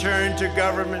Turn to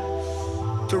government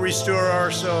to restore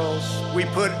our souls. We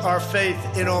put our faith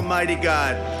in Almighty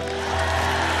God.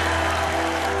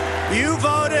 You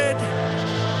voted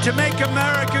to make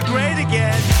America great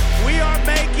again. We are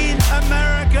making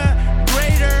America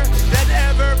greater than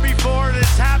ever before, and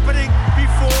it's happening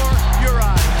before your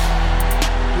eyes.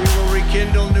 We will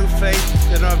rekindle new faith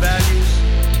in our values,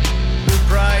 new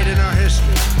pride in our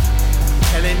history,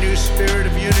 and a new spirit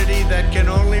of unity that can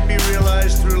only be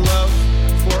realized through love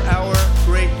for our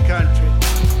great country.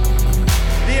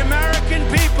 The American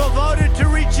people voted to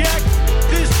reject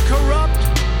this corrupt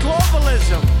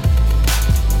globalism.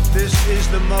 This is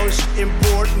the most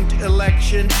important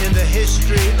election in the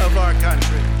history of our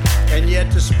country. And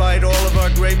yet, despite all of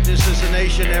our greatness as a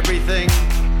nation, everything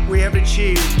we have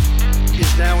achieved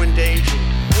is now in danger.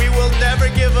 We will never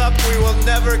give up. We will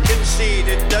never concede.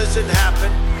 It doesn't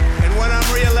happen. And when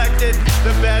I'm reelected,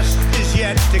 the best is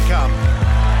yet to come.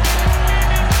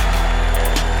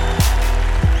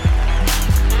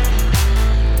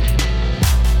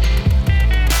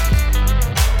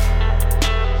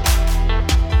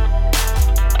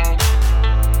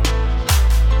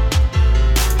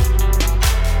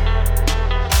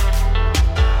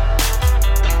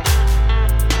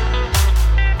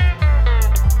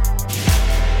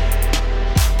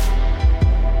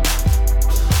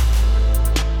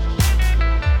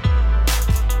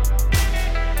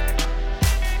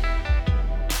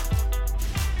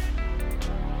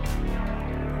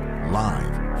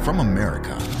 From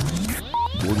America,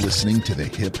 you're listening to the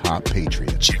Hip Hop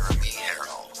Patriot, Jeremy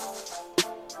Herrell.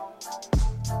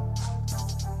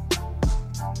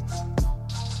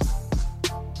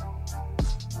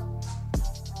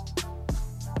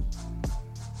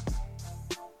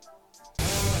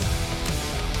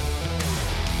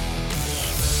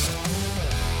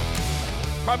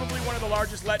 Probably one of the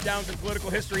largest letdowns in political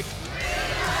history.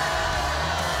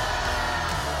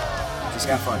 Just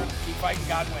keep fighting. Keep fighting,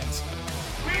 God wins.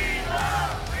 We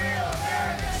love real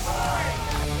American boys!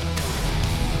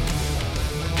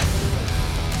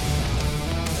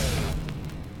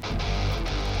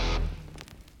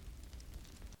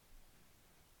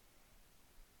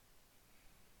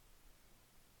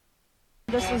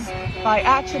 This is by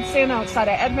Atchison outside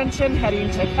of Edmonton, heading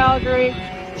to Calgary,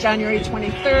 January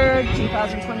 23rd,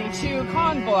 2022.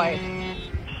 Convoy.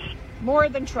 More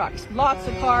than trucks. Lots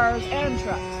of cars and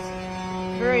trucks.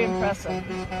 Very impressive.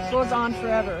 Goes on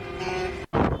forever.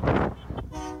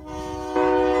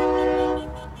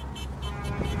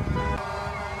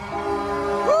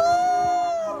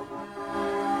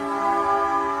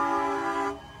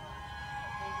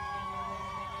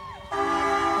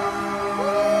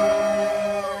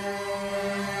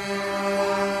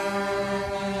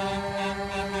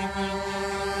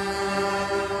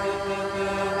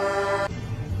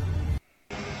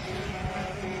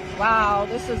 Wow,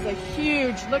 this is a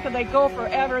huge, look at they go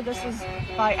forever. This is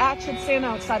by Atchison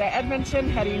outside of Edmonton,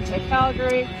 heading to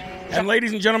Calgary. And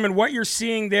ladies and gentlemen, what you're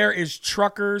seeing there is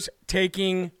truckers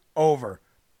taking over.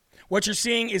 What you're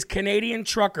seeing is Canadian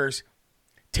truckers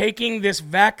taking this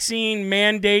vaccine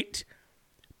mandate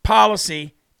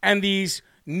policy and these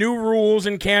new rules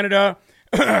in Canada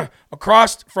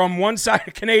across from one side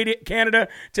of Canada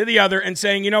to the other and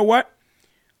saying, you know what?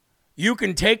 You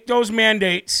can take those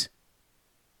mandates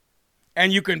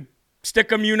and you can stick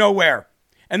them you know where.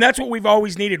 And that's what we've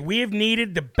always needed. We have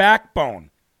needed the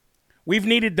backbone. We've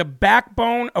needed the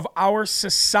backbone of our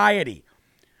society,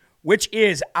 which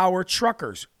is our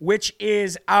truckers, which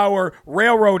is our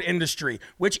railroad industry,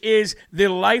 which is the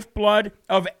lifeblood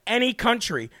of any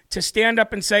country, to stand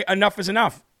up and say enough is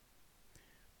enough.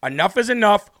 Enough is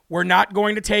enough. We're not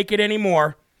going to take it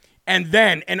anymore. And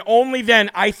then, and only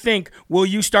then, I think, will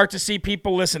you start to see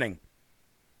people listening.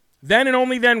 Then and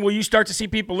only then will you start to see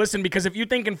people listen, because if you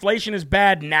think inflation is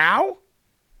bad now,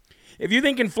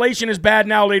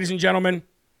 ladies and gentlemen,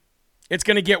 it's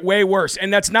going to get way worse.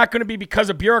 And that's not going to be because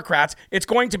of bureaucrats. It's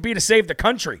going to be to save the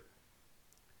country.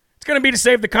 It's going to be to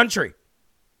save the country.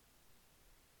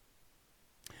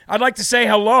 I'd like to say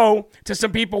hello to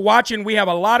some people watching. We have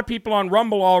a lot of people on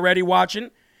Rumble already watching.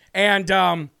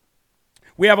 And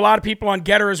we have a lot of people on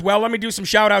Getter as well. Let me do some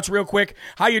shout-outs real quick.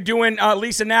 How you doing,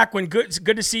 Lisa Naquin?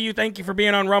 Good to see you. Thank you for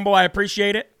being on Rumble. I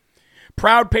appreciate it.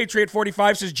 Proud Patriot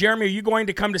 45 says, Jeremy, are you going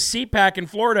to come to CPAC in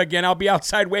Florida again? I'll be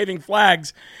outside waving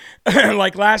flags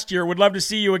like last year. Would love to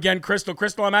see you again, Crystal.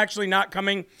 Crystal, I'm actually not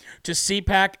coming to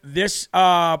CPAC this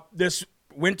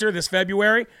winter, this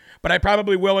February, but I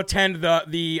probably will attend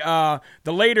the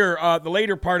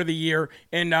later part of the year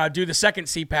and do the second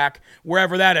CPAC,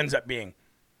 wherever that ends up being.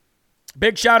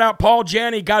 Big shout out, Paul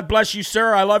Janney. God bless you,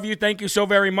 sir. I love you. Thank you so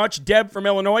very much. Deb from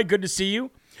Illinois. Good to see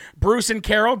you. Bruce and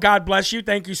Carol, God bless you.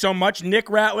 Thank you so much. Nick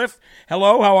Ratliff,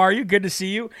 hello, how are you? Good to see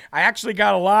you. I actually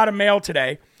got a lot of mail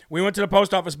today. We went to the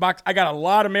post office box. I got a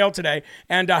lot of mail today,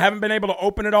 and I haven't been able to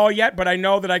open it all yet, but I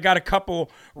know that I got a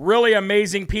couple really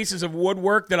amazing pieces of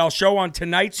woodwork that I'll show on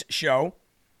tonight's show.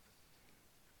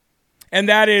 And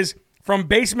that is from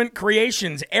Basement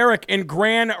Creations, Eric in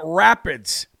Grand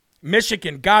Rapids,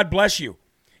 Michigan. God bless you.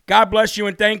 God bless you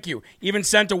and thank you. Even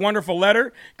sent a wonderful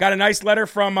letter. Got a nice letter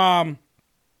from,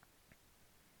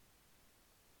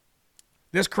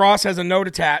 this cross has a note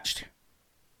attached.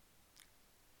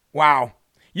 Wow.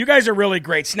 You guys are really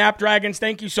great. Snapdragons,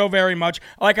 thank you so very much.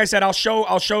 Like I said, I'll show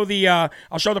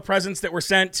the presents that were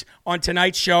sent on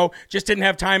tonight's show. Just didn't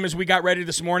have time as we got ready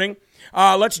this morning.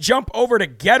 Let's jump over to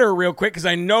Getter real quick because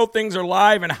I know things are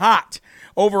live and hot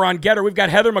over on Getter. We've got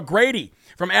Heather McGrady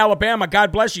from Alabama.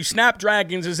 God bless you.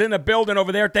 Snapdragons is in the building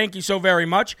over there. Thank you so very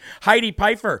much. Heidi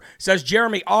Pfeiffer says,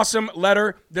 Jeremy, awesome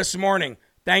letter this morning.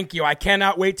 Thank you. I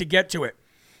cannot wait to get to it.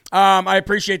 I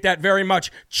appreciate that very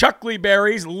much. Chuckley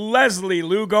Berries, Leslie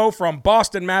Lugo from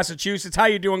Boston, Massachusetts. How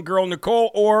you doing, girl? Nicole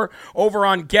Orr over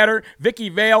on Getter. Vicky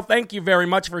Vale, thank you very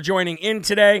much for joining in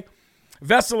today.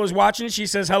 Vessel is watching. She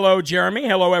says, hello, Jeremy.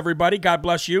 Hello, everybody. God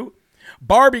bless you.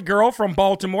 Barbie Girl from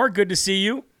Baltimore. Good to see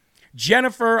you.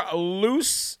 Jennifer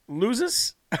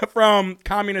Luzis from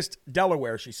Communist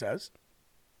Delaware, she says.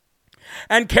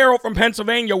 And Carol from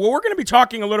Pennsylvania. Well, we're going to be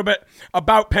talking a little bit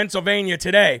about Pennsylvania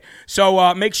today,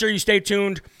 so make sure you stay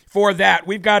tuned for that.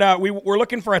 We've got we're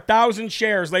looking for 1,000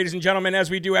 shares, ladies and gentlemen,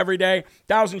 as we do every day.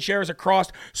 1,000 shares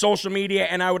across social media,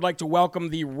 and I would like to welcome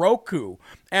the Roku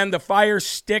and the Fire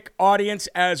Stick audience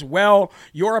as well.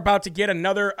 You're about to get an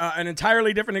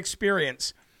entirely different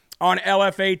experience on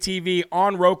LFA TV,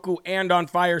 on Roku, and on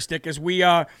Fire Stick as we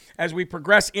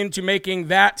progress into making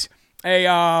that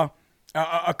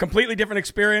a completely different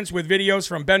experience with videos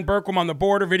from Ben Berkholm on the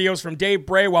border, videos from Dave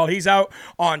Bray while he's out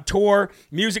on tour,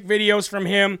 music videos from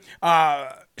him,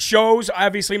 shows,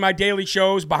 obviously my daily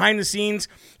shows, behind-the-scenes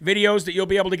videos that you'll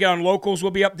be able to get on Locals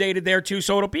will be updated there too.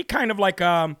 So it'll be kind of like,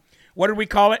 what did we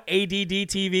call it, ADD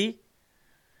TV?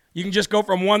 You can just go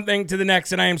from one thing to the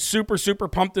next, and I am super, super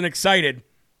pumped and excited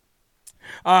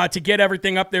to get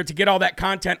everything up there, to get all that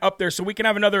content up there so we can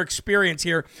have another experience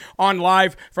here on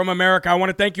Live from America. I want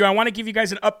to thank you. I want to give you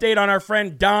guys an update on our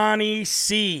friend Donnie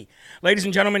C. Ladies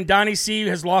and gentlemen, Donnie C.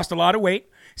 has lost a lot of weight.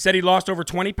 Said he lost over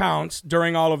 20 pounds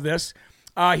during all of this.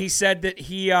 He said that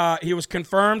he was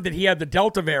confirmed that he had the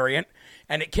Delta variant,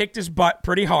 and it kicked his butt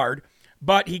pretty hard.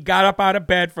 But he got up out of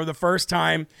bed for the first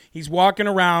time. He's walking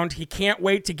around. He can't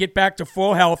wait to get back to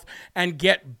full health and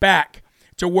get back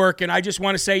to work. And I just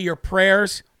want to say your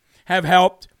prayers have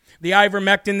helped. The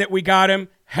ivermectin that we got him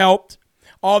helped.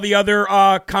 All the other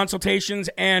consultations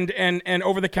and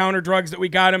over-the-counter drugs that we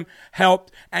got him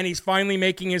helped. And he's finally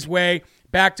making his way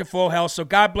back to full health. So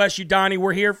God bless you, Donnie.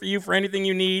 We're here for you for anything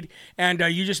you need. And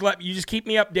you just keep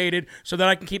me updated so that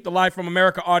I can keep the Live from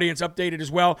America audience updated as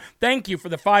well. Thank you for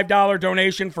the $5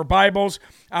 donation for Bibles,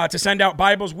 to send out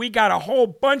Bibles. We got a whole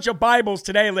bunch of Bibles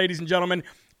today, ladies and gentlemen,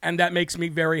 and that makes me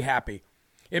very happy.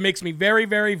 It makes me very,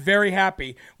 very, very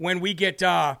happy when we get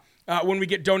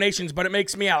donations, but it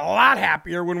makes me a lot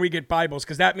happier when we get Bibles,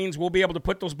 because that means we'll be able to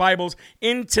put those Bibles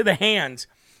into the hands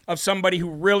of somebody who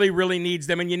really, really needs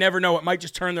them, and you never know, it might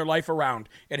just turn their life around.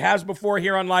 It has before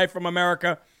here on Live from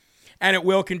America, and it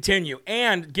will continue.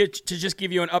 And just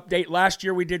give you an update, last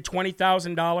year we did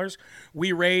 $20,000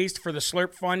 we raised for the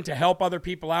Slurp Fund to help other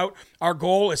people out. Our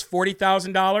goal is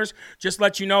 $40,000. Just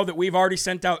let you know that we've already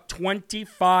sent out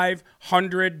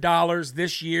 $2,500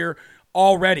 this year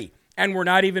already, and we're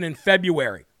not even in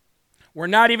February.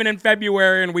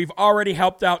 And we've already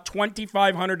helped out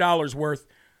 $2,500 worth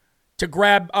to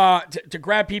grab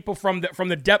people from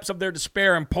the depths of their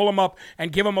despair and pull them up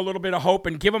and give them a little bit of hope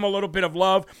and give them a little bit of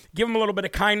love, give them a little bit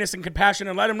of kindness and compassion,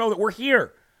 and let them know that we're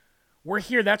here. We're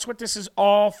here. That's what this is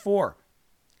all for.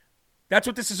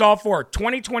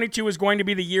 2022 is going to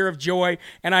be the year of joy,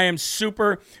 and I am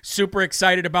super, super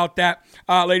excited about that.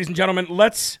 Ladies and gentlemen,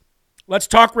 let's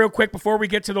talk real quick before we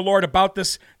get to the Lord about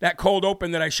that cold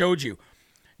open that I showed you.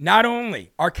 Not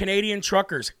only are Canadian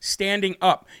truckers standing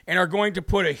up and are going to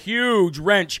put a huge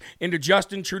wrench into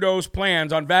Justin Trudeau's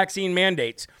plans on vaccine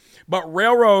mandates, but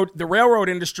the railroad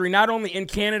industry, not only in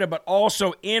Canada but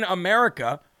also in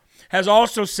America, has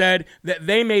also said that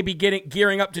they may be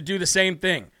gearing up to do the same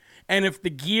thing. And if the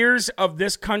gears of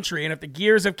this country and if the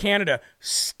gears of Canada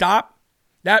stop,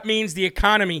 that means the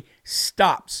economy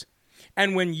stops.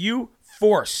 And when you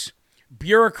force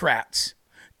bureaucrats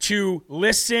to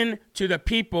listen to the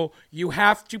people, you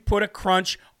have to put a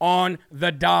crunch on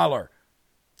the dollar.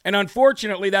 And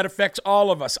unfortunately, that affects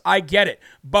all of us. I get it.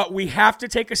 But we have to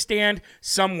take a stand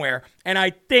somewhere. And I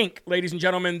think, ladies and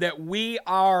gentlemen, that we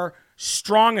are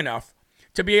strong enough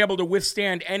to be able to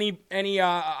withstand any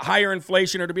higher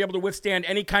inflation, or to be able to withstand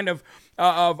any kind of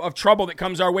trouble that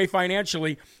comes our way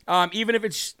financially. Even if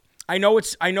it's, I know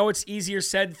it's easier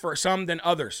said for some than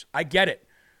others. I get it.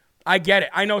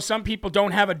 I know some people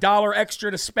don't have $1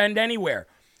 extra to spend anywhere,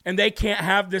 and they can't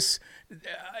have this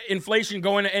inflation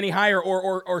going any higher,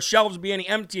 or shelves be any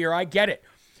emptier. I get it.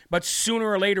 But sooner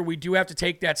or later, we do have to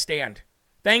take that stand.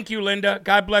 Thank you, Linda.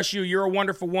 God bless you. You're a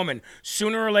wonderful woman.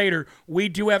 Sooner or later, we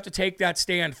do have to take that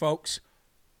stand, folks.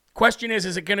 Question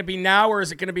is it going to be now, or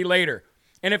is it going to be later?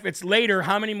 And if it's later,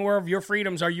 how many more of your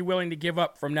freedoms are you willing to give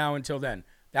up from now until then?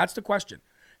 That's the question.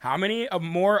 How many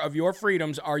more of your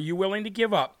freedoms are you willing to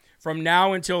give up from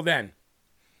now until then?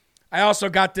 I also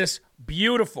got this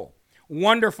beautiful,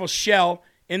 wonderful shell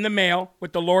in the mail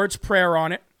with the Lord's Prayer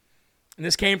on it. And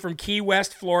this came from Key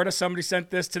West, Florida. Somebody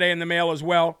sent this today in the mail as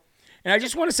well. And I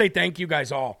just want to say thank you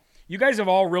guys all. You guys have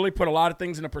all really put a lot of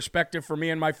things into perspective for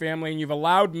me and my family, and you've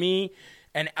allowed me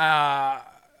an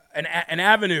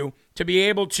avenue to be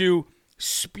able to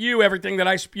spew everything that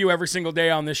I spew every single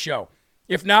day on this show.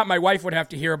 If not, my wife would have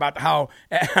to hear about how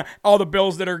all the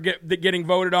bills that are getting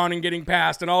voted on and getting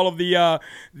passed, and all of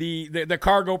the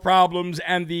cargo problems,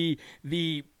 and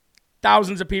the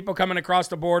thousands of people coming across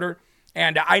the border.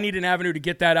 And I need an avenue to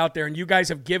get that out there, and you guys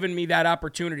have given me that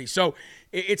opportunity. So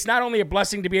it's not only a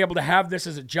blessing to be able to have this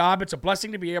as a job, it's a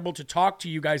blessing to be able to talk to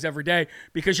you guys every day,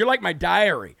 because you're like my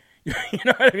diary. You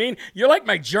know what I mean? You're like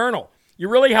my journal. You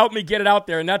really help me get it out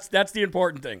there, and that's the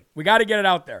important thing. We got to get it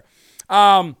out there.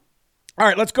 All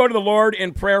right, let's go to the Lord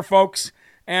in prayer, folks.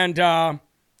 And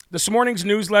this morning's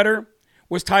newsletter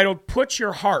was titled, Put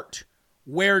Your Heart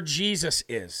Where Jesus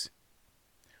Is.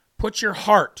 Put your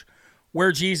heart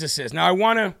where Jesus is.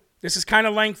 Now, this is kind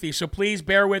of lengthy, so please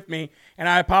bear with me, and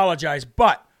I apologize,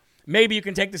 but maybe you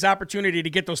can take this opportunity to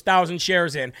get those 1,000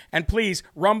 shares in, and please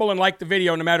rumble and like the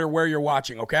video no matter where you're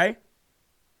watching, okay?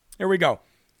 Here we go.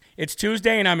 It's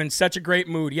Tuesday, and I'm in such a great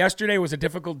mood. Yesterday was a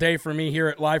difficult day for me here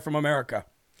at Live from America.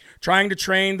 Trying to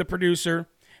train the producer,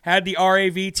 had the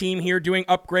RAV team here doing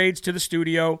upgrades to the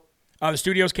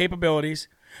studio's capabilities.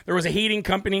 There was a heating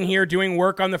company here doing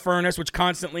work on the furnace, which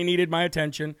constantly needed my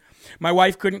attention. My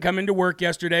wife couldn't come into work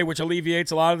yesterday, which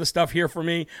alleviates a lot of the stuff here for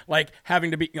me, like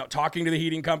having to be, talking to the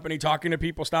heating company, talking to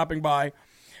people stopping by.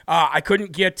 I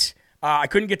couldn't get to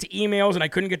emails, and I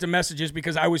couldn't get to messages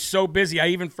because I was so busy. I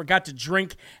even forgot to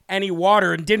drink any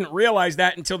water and didn't realize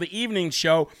that until the evening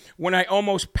show, when I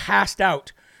almost passed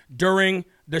out during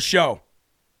the show,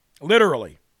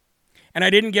 literally. And I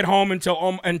didn't get home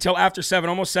until after 7,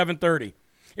 almost 7:30.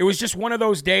 It was just one of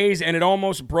those days, and it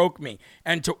almost broke me.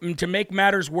 And to make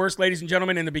matters worse, ladies and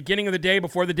gentlemen, in the beginning of the day,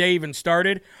 before the day even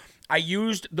started, I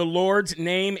used the Lord's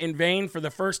name in vain for the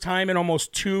first time in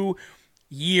almost 2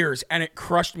 years, and it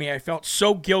crushed me. I felt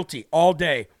so guilty all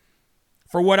day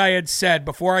for what I had said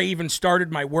before I even started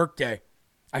my workday.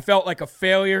 I felt like a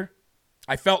failure.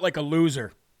 I felt like a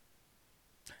loser.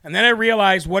 And then I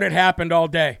realized what had happened all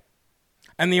day.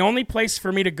 And the only place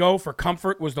for me to go for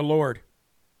comfort was the Lord.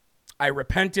 I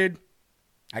repented.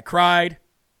 I cried.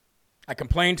 I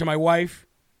complained to my wife.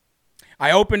 I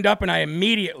opened up, and I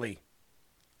immediately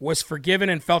was forgiven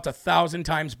and felt 1,000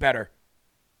 times better.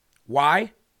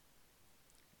 Why?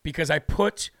 Because I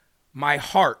put my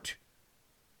heart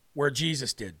where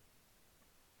Jesus did.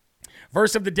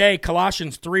 Verse of the day,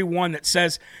 Colossians 3:1, that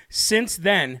says, "Since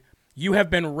then you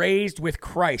have been raised with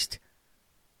Christ.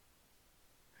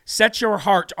 Set your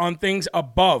heart on things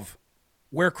above,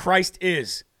 where Christ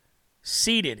is,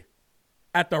 seated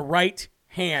at the right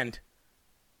hand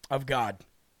of God."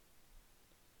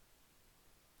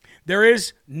 There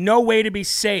is no way to be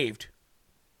saved,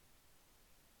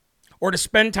 or to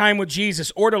spend time with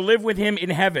Jesus, or to live with him in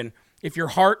heaven if your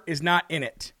heart is not in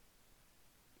it.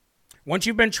 Once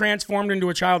you've been transformed into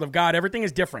a child of God, everything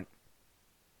is different.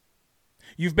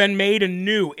 You've been made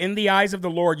anew in the eyes of the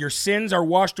Lord. Your sins are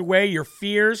washed away, your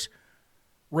fears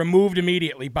removed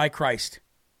immediately by Christ.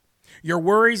 Your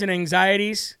worries and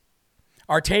anxieties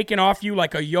are taken off you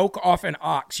like a yoke off an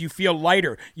ox. You feel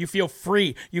lighter. You feel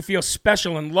free. You feel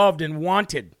special and loved and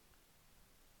wanted.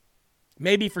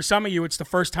 Maybe for some of you, it's the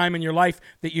first time in your life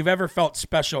that you've ever felt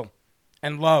special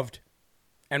and loved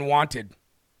and wanted.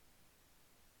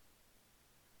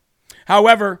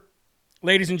 However,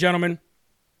 ladies and gentlemen,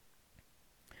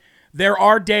 there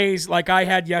are days like I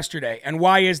had yesterday. And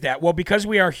why is that? Well, because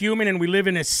we are human and we live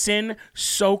in a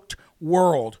sin-soaked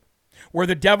world where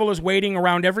the devil is waiting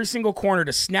around every single corner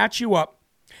to snatch you up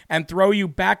and throw you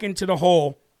back into the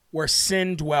hole where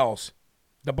sin dwells.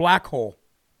 the black hole.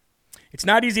 It's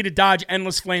not easy to dodge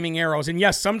endless flaming arrows, and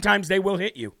yes, sometimes they will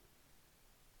hit you.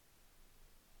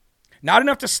 Not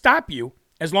enough to stop you,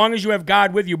 as long as you have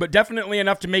God with you, but definitely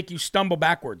enough to make you stumble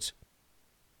backwards.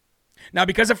 Now,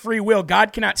 because of free will,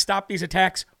 God cannot stop these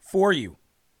attacks for you.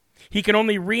 He can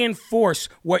only reinforce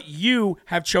what you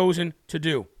have chosen to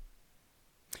do.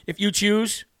 If you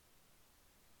choose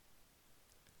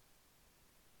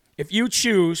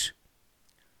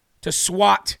to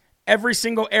swat every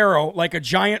single arrow like a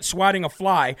giant swatting a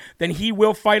fly, then he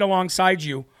will fight alongside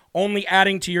you, only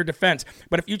adding to your defense.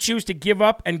 But if you choose to give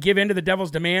up and give in to the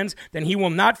devil's demands, then he will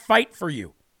not fight for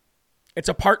you. It's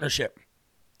a partnership.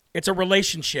 It's a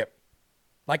relationship,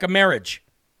 like a marriage.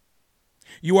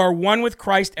 You are one with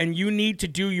Christ, and you need to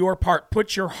do your part.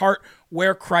 Put your heart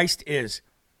where Christ is.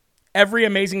 Every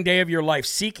amazing day of your life,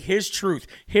 seek his truth,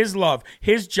 his love,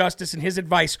 his justice, and his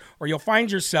advice, or you'll find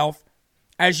yourself,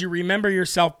 as you remember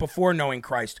yourself before knowing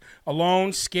Christ,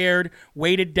 alone, scared,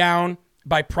 weighted down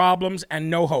by problems and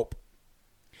no hope.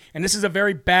 And this is a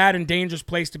very bad and dangerous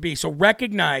place to be. So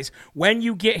recognize when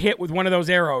you get hit with one of those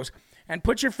arrows and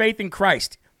put your faith in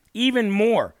Christ even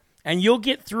more, and you'll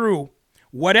get through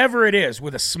whatever it is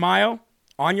with a smile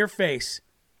on your face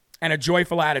and a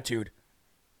joyful attitude.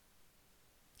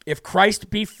 If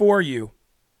Christ be for you,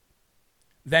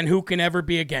 then who can ever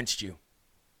be against you?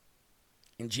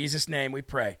 In Jesus' name we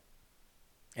pray.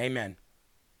 Amen.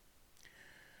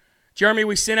 Jeremy,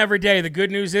 we sin every day. The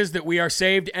good news is that we are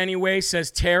saved anyway, says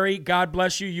Terry. God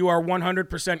bless you. You are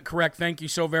 100% correct. Thank you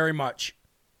so very much.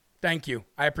 Thank you.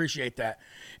 I appreciate that.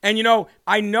 And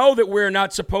I know that we're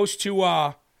not supposed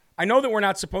to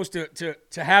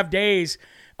to have days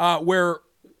where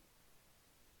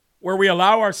we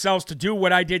allow ourselves to do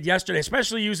what I did yesterday,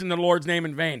 especially using the Lord's name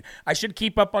in vain. I should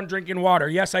keep up on drinking water.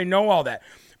 Yes, I know all that.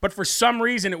 But for some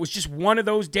reason, it was just one of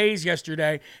those days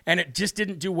yesterday, and it just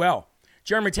didn't do well.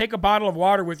 Jeremy, take a bottle of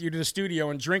water with you to the studio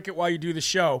and drink it while you do the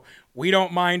show. We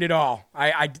don't mind at all.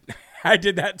 I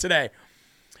did that today.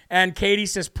 And Katie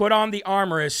says, put on the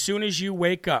armor as soon as you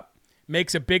wake up.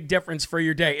 Makes a big difference for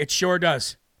your day. It sure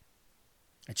does.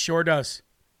 It sure does.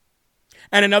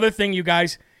 And another thing, you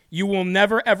guys, you will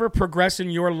never, ever progress in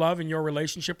your love and your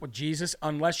relationship with Jesus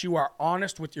unless you are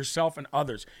honest with yourself and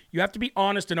others. You have to be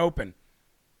honest and open.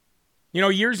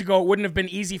 Years ago, it wouldn't have been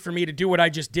easy for me to do what I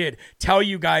just did, tell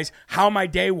you guys how my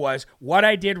day was, what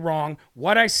I did wrong,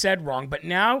 what I said wrong. But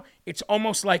now it's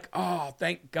almost like, oh,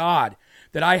 thank God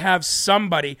that I have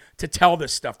somebody to tell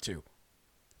this stuff to.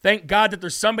 Thank God that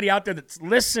there's somebody out there that's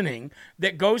listening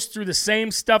that goes through the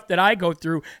same stuff that I go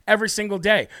through every single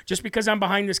day. Just because I'm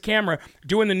behind this camera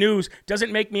doing the news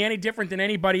doesn't make me any different than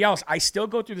anybody else. I still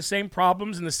go through the same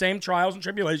problems and the same trials and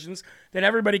tribulations that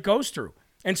everybody goes through.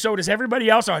 And so does everybody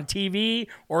else on TV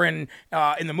or in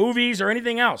the movies or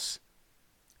anything else.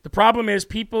 The problem is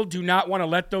people do not want to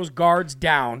let those guards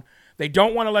down. They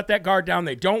don't want to let that guard down.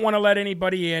 They don't want to let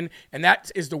anybody in. And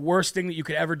that is the worst thing that you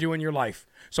could ever do in your life.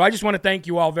 So I just want to thank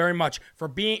you all very much for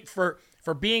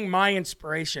being my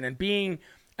inspiration and being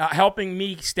helping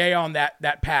me stay on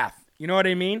that path. You know what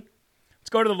I mean? Let's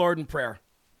go to the Lord in prayer.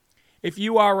 If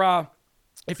you're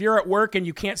at work and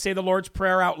you can't say the Lord's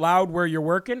Prayer out loud where you're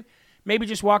working, maybe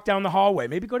just walk down the hallway.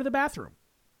 Maybe go to the bathroom.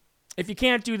 If you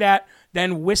can't do that,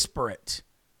 then whisper it.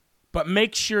 But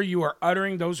make sure you are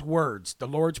uttering those words, the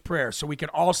Lord's Prayer, so we can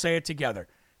all say it together.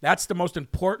 That's the most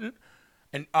important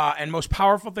and most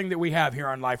powerful thing that we have here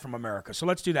on Live from America. So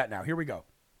let's do that now. Here we go.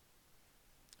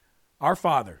 Our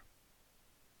Father,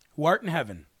 who art in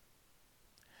heaven,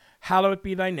 hallowed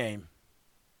be thy name.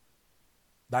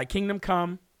 Thy kingdom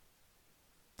come,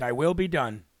 thy will be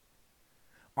done,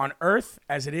 on earth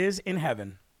as it is in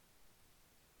heaven.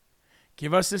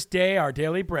 Give us this day our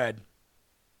daily bread,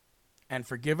 and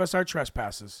forgive us our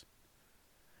trespasses,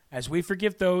 as we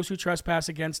forgive those who trespass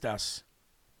against us.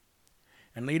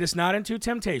 And lead us not into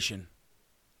temptation,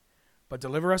 but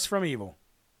deliver us from evil.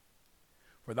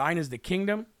 For thine is the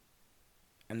kingdom,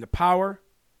 and the power,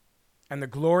 and the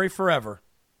glory forever.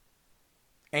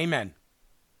 Amen.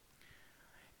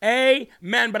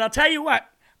 Amen. But I'll tell you what,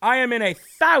 I am in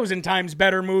 1,000 times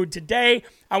better mood today.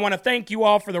 I want to thank you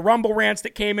all for the Rumble Rants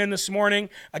that came in this morning.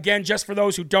 Again, just for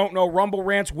those who don't know, Rumble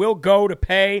Rants will go to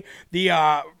pay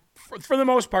the, for the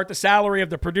most part, the salary of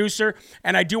the producer.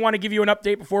 And I do want to give you an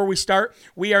update before we start.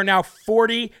 We are now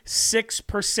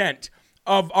 46%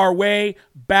 of our way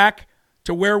back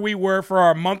to where we were for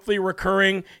our monthly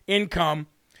recurring income.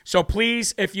 So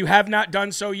please, if you have not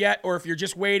done so yet, or if you're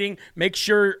just waiting, make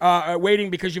sure,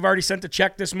 waiting because you've already sent a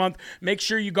check this month, make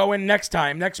sure you go in next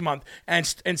month,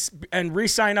 and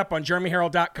re-sign up on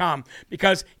JeremyHerald.com,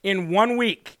 because in 1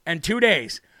 week and 2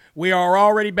 days, We are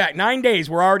already back. 9 days,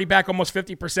 we're already back almost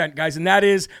 50%, guys, and that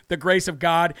is the grace of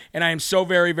God, and I am so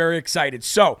very, very excited.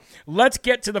 So let's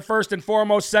get to the first and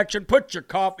foremost section. Put your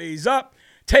coffees up.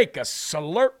 Take a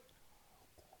salute.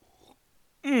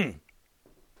 And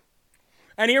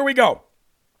here we go.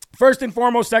 First and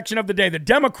foremost section of the day. The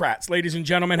Democrats, ladies and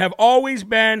gentlemen, have always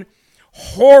been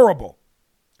horrible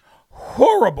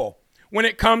when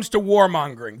it comes to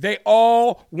warmongering. They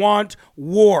all want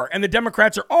war. And the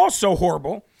Democrats are also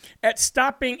horrible at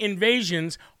stopping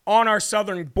invasions on our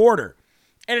southern border.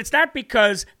 And it's not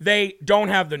because they don't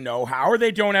have the know-how or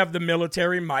they don't have the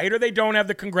military might or they don't have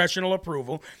the congressional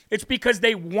approval. It's because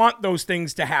they want those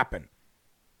things to happen.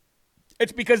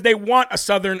 It's because they want a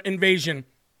southern invasion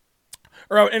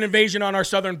or an invasion on our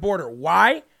southern border.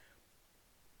 Why?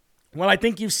 Well, I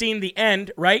think you've seen the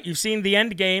end, right? You've seen the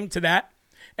end game to that,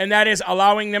 and that is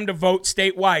allowing them to vote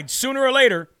statewide. Sooner or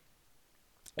later,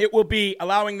 it will be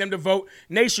allowing them to vote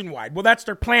nationwide. Well, that's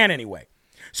their plan anyway.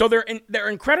 So they're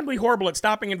incredibly horrible at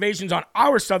stopping invasions on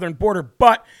our southern border,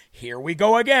 but here we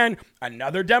go again.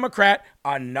 Another Democrat,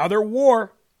 another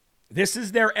war. This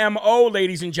is their MO,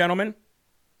 ladies and gentlemen.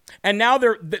 And now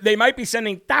they might be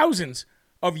sending thousands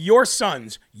of your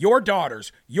sons, your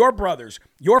daughters, your brothers,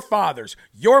 your fathers,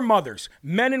 your mothers,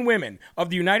 men and women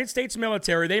of the United States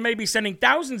military. They may be sending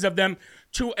thousands of them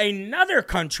to another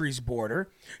country's border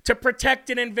to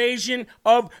protect an invasion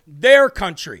of their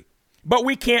country. But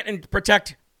we can't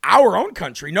protect our own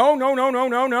country.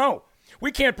 No.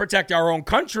 We can't protect our own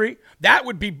country. That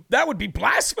would be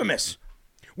blasphemous.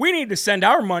 We need to send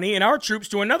our money and our troops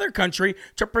to another country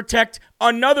to protect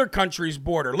another country's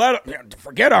border.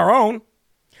 Forget our own.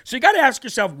 So you got to ask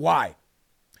yourself why.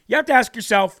 You have to ask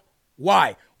yourself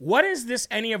why. What is this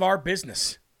any of our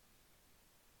business?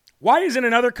 Why isn't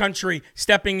another country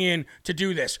stepping in to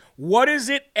do this? What is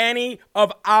it any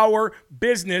of our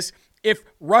business if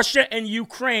Russia and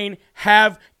Ukraine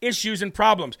have issues and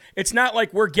problems? It's not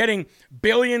like we're getting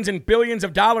billions and billions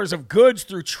of dollars of goods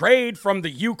through trade from the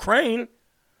Ukraine.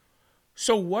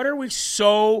 So what are we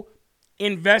so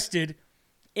invested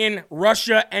in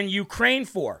Russia and Ukraine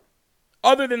for?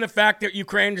 Other than the fact that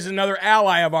Ukraine is another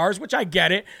ally of ours, which I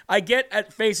get it. I get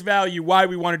at face value why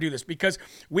we want to do this, because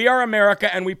we are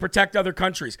America and we protect other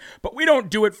countries. But we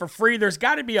don't do it for free. There's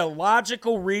got to be a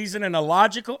logical reason and a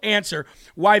logical answer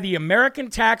why the American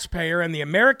taxpayer and the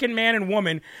American man and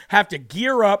woman have to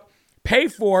gear up, pay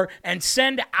for, and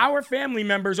send our family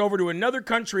members over to another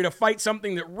country to fight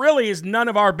something that really is none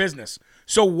of our business.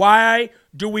 So why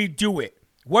do we do it?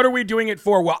 What are we doing it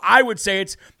for? Well, I would say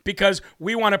it's because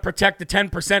we want to protect the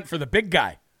 10% for the big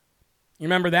guy. You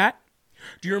remember that?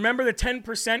 Do you remember the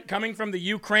 10% coming from the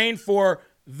Ukraine for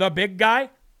the big guy?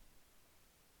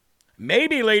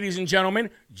 Maybe, ladies and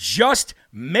gentlemen, just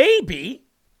maybe,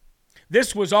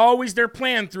 this was always their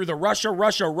plan through the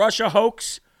Russia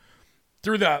hoax,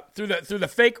 through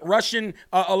the fake Russian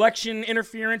election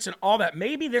interference and all that.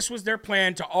 Maybe this was their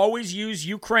plan to always use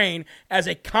Ukraine as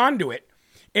a conduit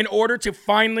in order to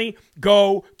finally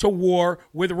go to war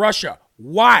with Russia.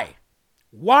 Why?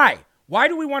 Why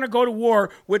do we want to go to war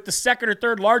with the second or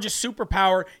third largest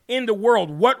superpower in the world?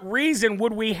 What reason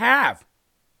would we have?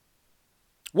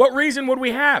 What reason would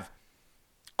we have?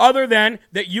 Other than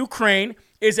that Ukraine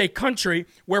is a country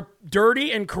where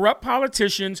dirty and corrupt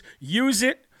politicians use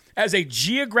it as a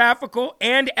geographical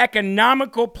and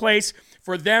economical place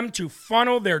for them to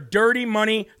funnel their dirty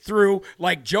money through,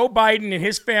 like Joe Biden and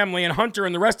his family and Hunter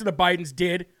and the rest of the Bidens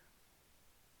did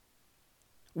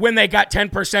when they got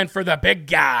 10% for the big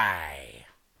guy.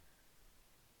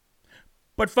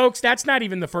 But folks, that's not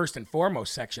even the first and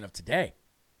foremost section of today.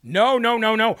 No.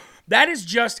 That is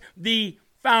just the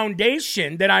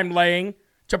foundation that I'm laying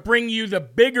to bring you the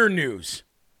bigger news.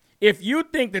 If you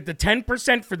think that the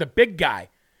 10% for the big guy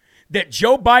that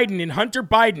Joe Biden and Hunter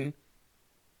Biden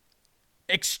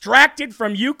extracted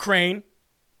from Ukraine,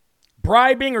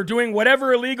 bribing or doing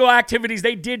whatever illegal activities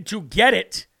they did to get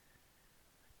it,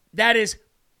 that is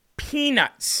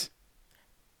peanuts.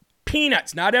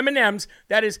 Peanuts, not M&Ms.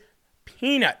 That is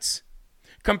peanuts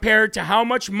compared to how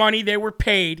much money they were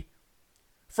paid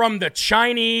from the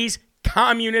Chinese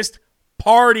Communist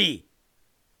Party.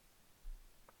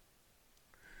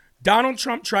 Donald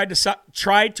Trump tried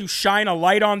to shine a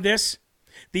light on this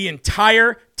the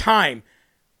entire time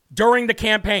during the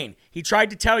campaign. He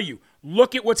tried to tell you,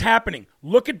 look at what's happening.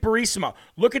 Look at Burisma.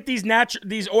 Look at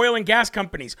these oil and gas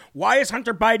companies. Why is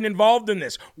Hunter Biden involved in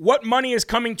this? What money is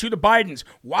coming to the Bidens?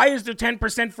 Why is there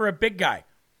 10% for a big guy?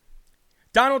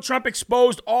 Donald Trump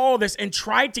exposed all of this and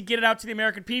tried to get it out to the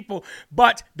American people,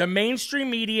 but the mainstream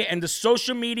media and the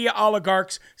social media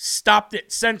oligarchs stopped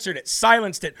it, censored it,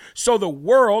 silenced it. So the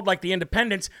world, like the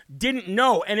independents, didn't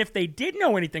know. And if they did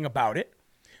know anything about it,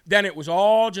 then it was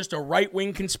all just a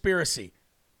right-wing conspiracy.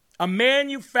 A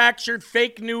manufactured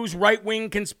fake news right-wing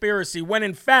conspiracy, when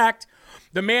in fact,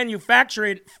 the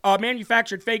manufactured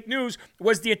fake news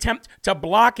was the attempt to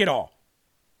block it all.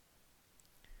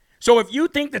 So if you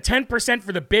think the 10%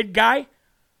 for the bid guy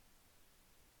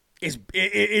is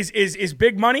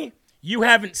big money, you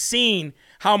haven't seen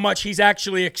how much he's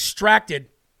actually extracted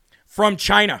from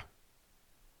China.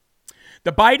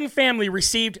 The Biden family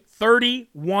received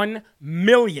 $31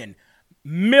 million.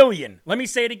 Let me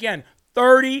say it again.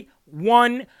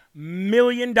 $31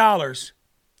 million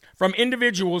from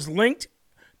individuals linked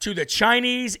to the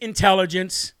Chinese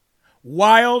intelligence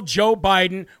while Joe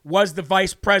Biden was the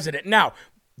vice president. Now,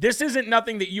 this isn't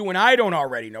nothing that you and I don't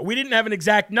already know. We didn't have an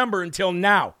exact number until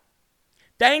now.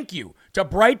 Thank you to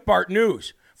Breitbart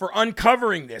News for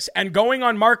uncovering this and going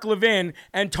on Mark Levin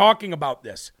and talking about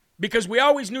this, because we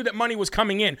always knew that money was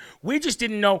coming in. We just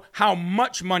didn't know how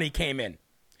much money came in.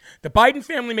 The Biden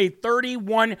family made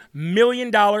 $31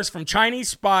 million from Chinese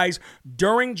spies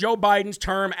during Joe Biden's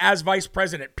term as vice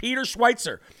president. Peter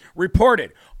Schweizer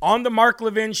reported on the Mark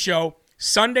Levin show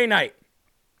Sunday night.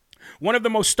 One of the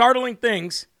most startling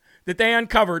things that they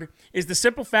uncovered is the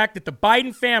simple fact that the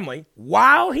Biden family,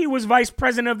 while he was vice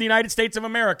president of the United States of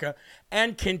America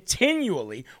and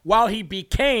continually while he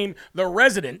became the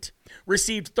resident,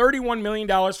 received $31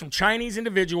 million from Chinese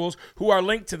individuals who are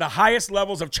linked to the highest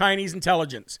levels of Chinese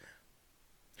intelligence.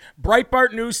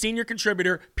 Breitbart News senior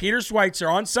contributor Peter Schweizer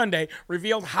on Sunday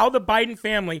revealed how the Biden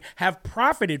family have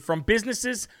profited from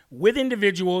businesses with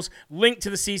individuals linked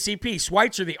to the CCP.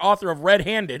 Schweizer, the author of Red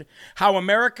Handed, How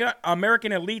American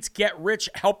Elites Get Rich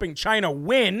Helping China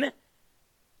Win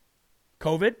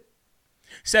COVID,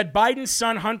 said Biden's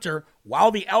son Hunter, while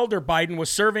the elder Biden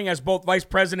was serving as both vice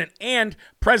president and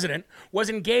president, was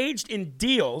engaged in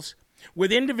deals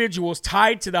with individuals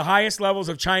tied to the highest levels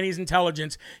of Chinese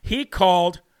intelligence. He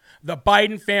called the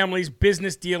Biden family's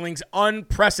business dealings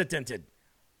unprecedented.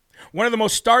 One of the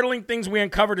most startling things we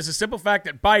uncovered is the simple fact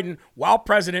that Biden, while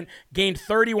president, gained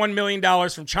 $31 million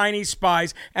from Chinese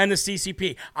spies and the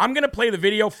CCP. I'm going to play the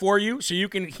video for you so you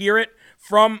can hear it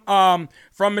from Mr.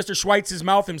 Schweitzer's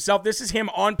mouth himself. This is him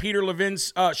on Peter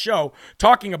Levin's show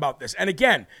talking about this. And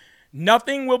again,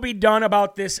 nothing will be done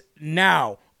about this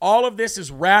now. All of this is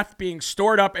wrath being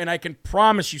stored up, and I can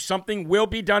promise you something will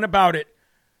be done about it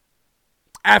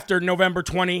after November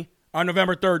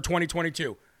 3rd,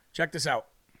 2022. Check this out.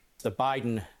 The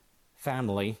Biden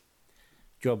family,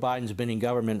 Joe Biden's been in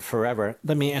government forever.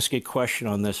 Let me ask you a question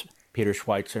on this, Peter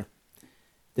Schweizer.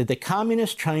 Did the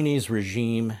communist Chinese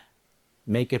regime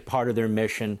make it part of their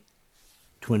mission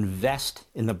to invest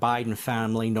in the Biden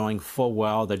family, knowing full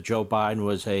well that Joe Biden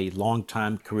was a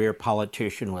longtime career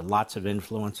politician with lots of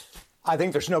influence? I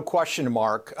think there's no question,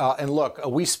 Mark. And look,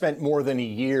 we spent more than a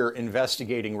year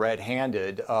investigating Red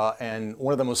Handed. And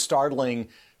one of the most startling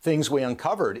things we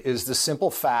uncovered is the simple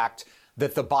fact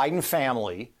that the Biden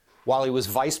family, while he was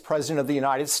vice president of the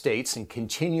United States and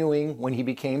continuing when he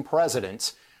became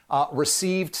president,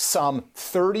 received some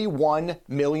 $31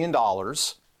 million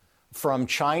from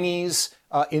Chinese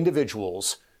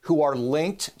individuals who are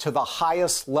linked to the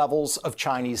highest levels of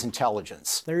Chinese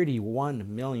intelligence. $31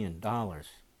 million.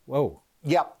 Whoa.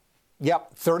 Yep,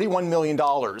 $31 million.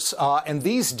 And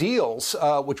these deals,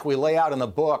 which we lay out in the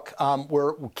book,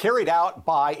 were carried out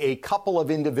by a couple of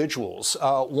individuals.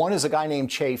 One is a guy named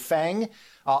Che Feng.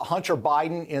 Hunter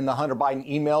Biden, in the Hunter Biden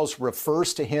emails,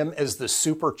 refers to him as the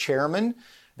super chairman.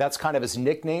 That's kind of his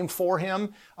nickname for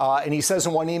him. And he says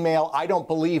in one email, I don't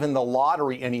believe in the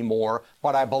lottery anymore,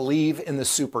 but I believe in the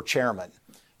super chairman.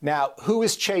 Now, who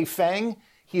is Che Feng?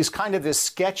 He's kind of this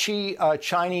sketchy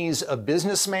Chinese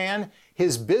businessman.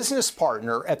 His business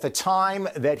partner at the time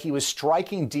that he was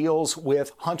striking deals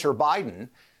with Hunter Biden,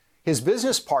 his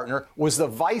business partner was the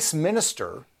vice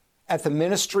minister at the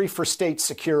Ministry for State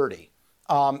Security.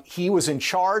 He was in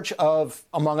charge of,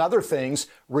 among other things,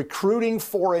 recruiting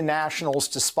foreign nationals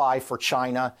to spy for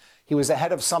China. He was the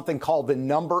head of something called the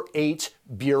No. 8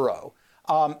 Bureau.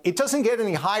 It doesn't get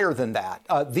any higher than that.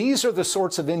 These are the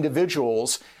sorts of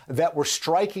individuals that were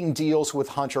striking deals with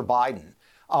Hunter Biden.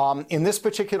 In this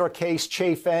particular case,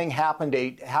 Che Feng happened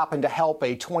to help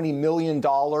a $20 million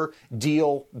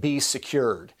deal be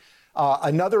secured.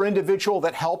 Another individual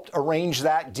that helped arrange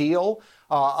that deal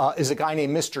is a guy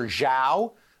named Mr.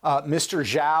 Zhao. Mr.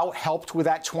 Zhao helped with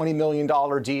that $20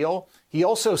 million deal. He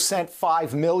also sent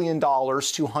 $5 million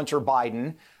to Hunter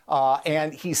Biden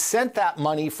And he sent that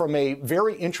money from a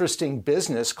very interesting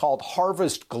business called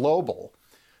Harvest Global.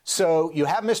 So you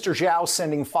have Mr. Zhao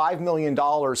sending $5 million.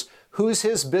 Who's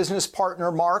his business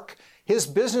partner, Mark? His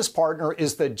business partner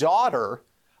is the daughter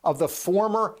of the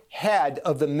former head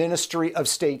of the Ministry of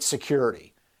State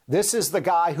Security. This is the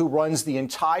guy who runs the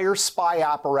entire spy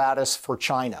apparatus for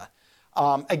China.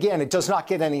 Again, it does not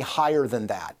get any higher than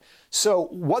that. So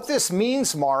what this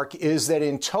means, Mark, is that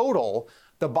in total,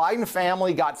 the Biden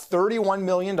family got $31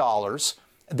 million.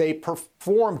 They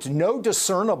performed no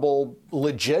discernible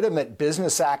legitimate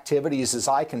business activities, as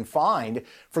I can find,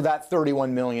 for that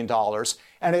 $31 million.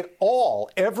 And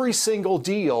every single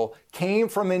deal came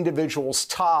from individuals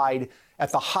tied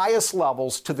at the highest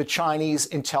levels to the Chinese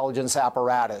intelligence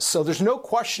apparatus. So there's no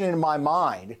question in my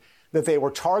mind that they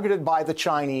were targeted by the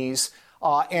Chinese.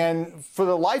 And for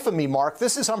the life of me, Mark,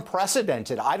 this is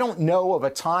unprecedented. I don't know of a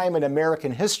time in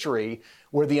American history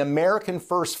where the American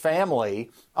First Family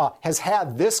has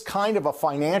had this kind of a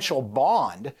financial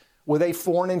bond with a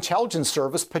foreign intelligence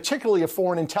service, particularly a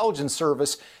foreign intelligence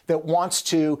service that wants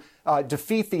to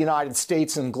defeat the United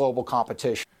States in global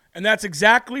competition. And that's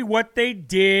exactly what they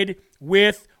did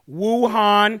with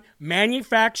Wuhan,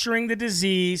 manufacturing the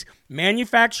disease,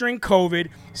 manufacturing COVID,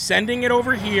 sending it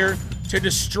over here to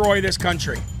destroy this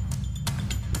country.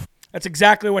 That's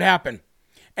exactly what happened.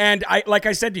 And like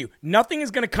I said to you, nothing is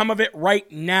going to come of it right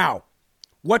now.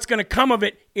 What's going to come of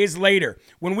it is later,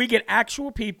 when we get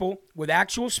actual people with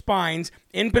actual spines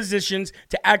in positions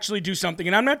to actually do something.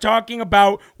 And I'm not talking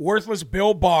about worthless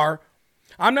Bill Barr.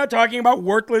 I'm not talking about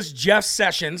worthless Jeff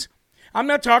Sessions. I'm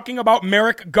not talking about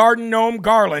Merrick Garden Gnome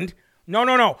Garland.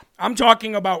 No. I'm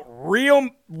talking about real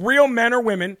men or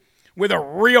women with a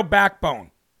real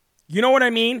backbone. You know what I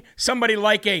mean? Somebody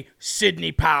like a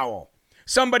Sidney Powell.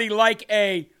 Somebody like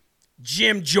a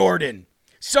Jim Jordan.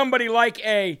 Somebody like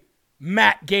a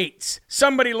Matt Gaetz.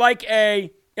 Somebody like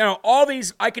all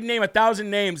these, I can name 1,000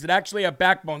 names that actually have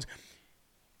backbones.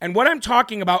 And what I'm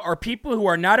talking about are people who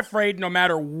are not afraid, no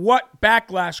matter what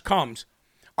backlash comes,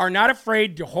 are not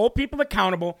afraid to hold people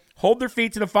accountable, hold their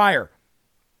feet to the fire.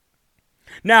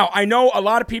 Now, I know a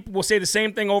lot of people will say the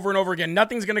same thing over and over again.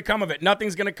 Nothing's going to come of it.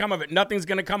 Nothing's going to come of it. Nothing's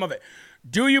going to come of it.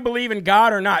 Do you believe in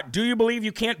God or not? Do you believe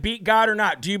you can't beat God or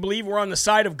not? Do you believe we're on the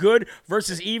side of good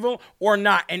versus evil or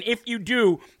not? And if you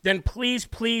do, then please,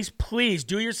 please, please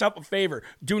do yourself a favor.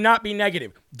 Do not be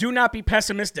negative. Do not be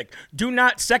pessimistic. Do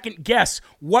not second guess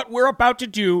what we're about to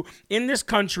do in this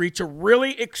country to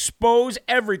really expose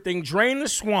everything, drain the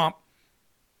swamp,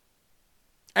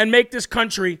 and make this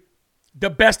country the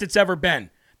best it's ever been.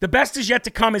 The best is yet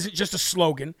to come isn't just a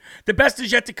slogan. The best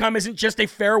is yet to come isn't just a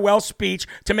farewell speech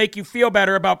to make you feel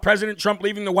better about President Trump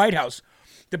leaving the White House.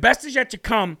 The best is yet to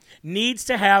come needs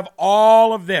to have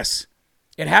all of this.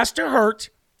 It has to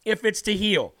hurt if it's to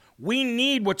heal. We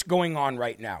need what's going on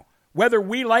right now, whether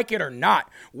we like it or not.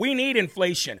 We need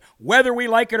inflation, whether we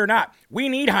like it or not. We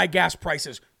need high gas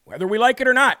prices, whether we like it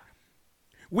or not.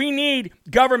 We need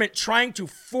government trying to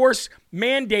force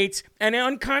mandates and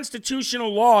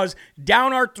unconstitutional laws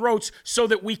down our throats so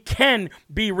that we can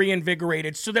be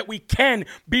reinvigorated, so that we can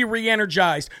be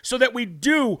re-energized, so that we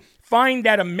do find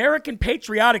that American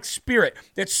patriotic spirit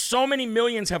that so many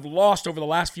millions have lost over the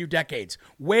last few decades.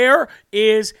 Where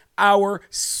is our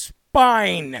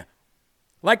spine?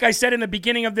 Like I said in the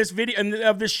beginning of this video,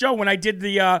 of this show, when I did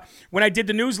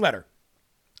the newsletter,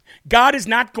 God is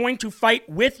not going to fight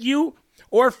with you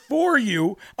or for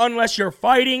you unless you're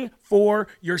fighting for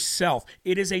yourself.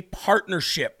 It is a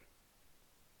partnership.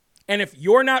 And if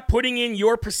you're not putting in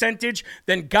your percentage,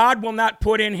 then God will not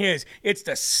put in his. It's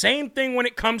the same thing when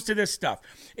it comes to this stuff.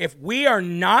 If we are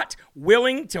not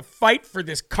willing to fight for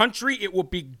this country, it will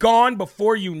be gone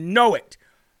before you know it.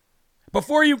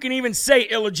 Before you can even say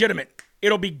illegitimate,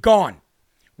 it'll be gone.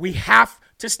 We have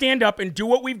to stand up and do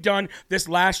what we've done this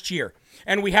last year.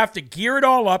 And we have to gear it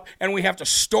all up, and we have to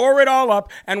store it all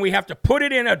up, and we have to put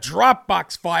it in a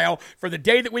Dropbox file for the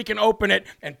day that we can open it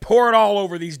and pour it all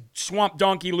over these swamp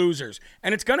donkey losers.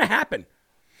 And it's going to happen.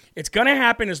 It's going to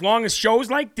happen as long as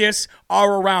shows like this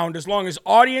are around, as long as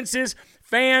audiences,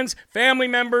 fans, family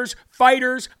members,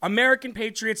 fighters, American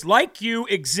patriots like you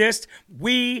exist,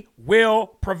 we will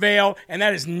prevail. And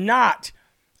that is not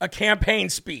a campaign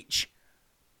speech.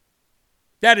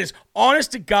 That is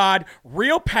honest to God,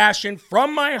 real passion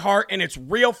from my heart, and it's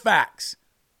real facts.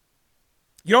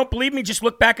 You don't believe me? Just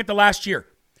look back at the last year.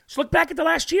 Just look back at the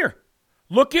last year.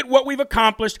 Look at what we've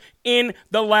accomplished in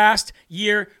the last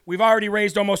year. We've already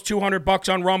raised almost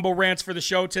 $200 on Rumble Rants for the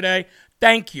show today.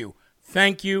 Thank you.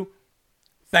 Thank you.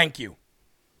 Thank you.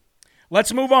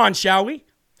 Let's move on, shall we?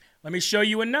 Let me show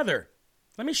you another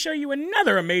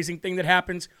amazing thing that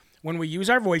happens when we use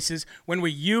our voices, when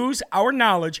we use our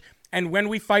knowledge, and when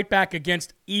we fight back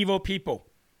against evil people.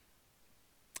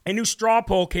 A new straw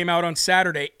poll came out on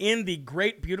Saturday in the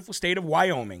great, beautiful state of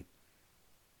Wyoming.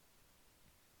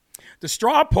 The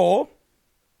straw poll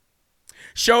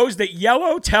shows that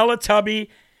yellow Teletubby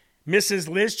Mrs.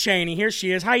 Liz Cheney, here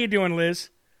she is. How you doing, Liz?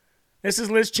 This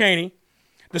is Liz Cheney.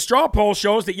 The straw poll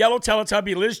shows that yellow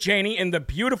Teletubby Liz Cheney in the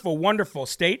beautiful, wonderful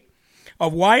state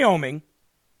of Wyoming,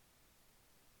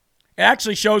 it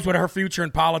actually shows what her future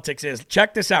in politics is.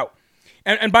 Check this out.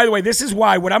 And by the way, this is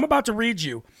why what I'm about to read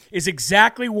you is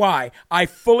exactly why I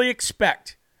fully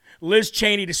expect Liz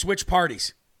Cheney to switch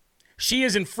parties. She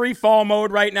is in free fall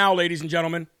mode right now, ladies and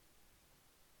gentlemen.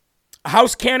 A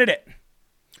House candidate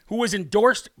who was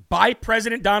endorsed by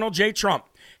President Donald J. Trump,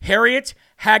 Harriet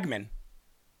Hagman,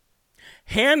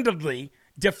 handedly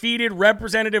defeated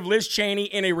Representative Liz Cheney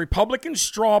in a Republican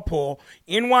straw poll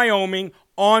in Wyoming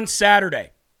on Saturday.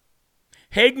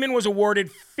 Hagman was awarded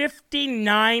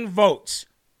 59 votes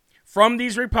from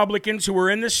these Republicans who were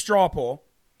in this straw poll,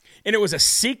 and it was a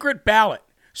secret ballot,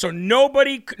 so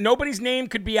nobody's name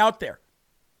could be out there.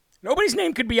 Nobody's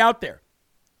name could be out there.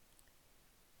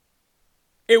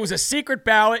 It was a secret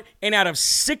ballot, and out of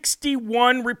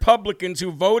 61 Republicans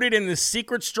who voted in the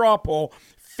secret straw poll,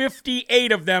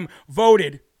 58 of them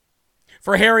voted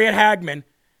for Harriet Hagman,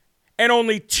 and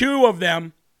only 2 of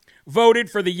them voted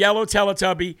for the yellow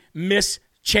Teletubby, Miss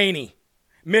Cheney.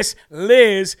 Miss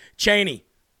Liz Cheney.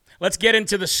 Let's get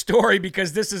into the story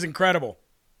because this is incredible.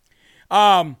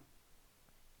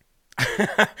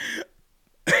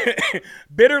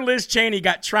 Bitter Liz Cheney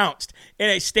got trounced in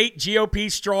a state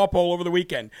GOP straw poll over the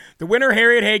weekend. The winner,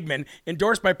 Harriet Hagman,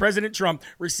 endorsed by President Trump,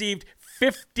 received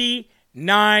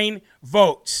 59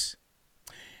 votes.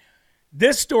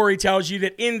 This story tells you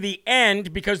that in the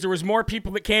end, because there was more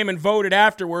people that came and voted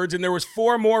afterwards, and there was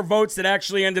 4 more votes that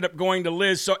actually ended up going to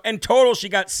Liz. So in total, she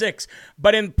got 6.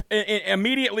 But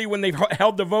immediately when they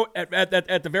held the vote at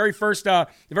the very first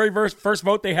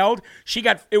vote they held,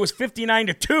 it was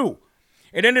 59-2.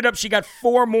 It ended up she got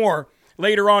 4 more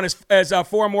later on as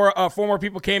 4 more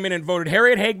people came in and voted.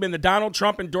 Harriet Hagman, the Donald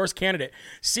Trump endorsed candidate,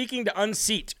 seeking to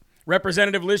unseat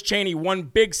Representative Liz Cheney, won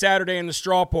big Saturday in the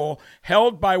straw poll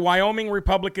held by Wyoming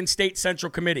Republican State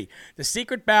Central Committee. The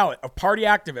secret ballot of party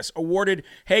activists awarded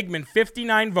Hagman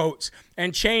 59 votes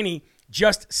and Cheney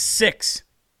just 6.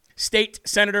 State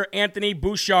Senator Anthony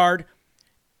Bouchard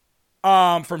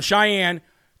from Cheyenne,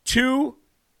 2,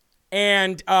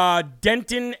 and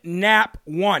Denton Knapp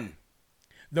 1.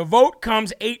 The vote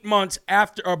comes 8 months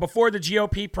after or before the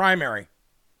GOP primary.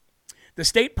 The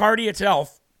state party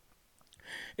itself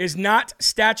is not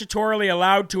statutorily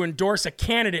allowed to endorse a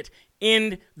candidate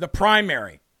in the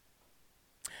primary.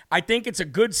 I think it's a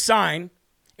good sign.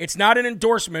 It's not an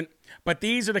endorsement, but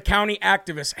these are the county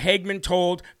activists Hagman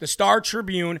told the Star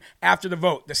Tribune after the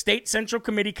vote. The State Central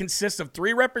Committee consists of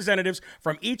 3 representatives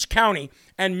from each county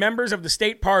and members of the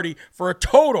state party for a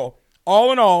total,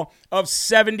 all in all, of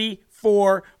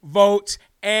 74 votes.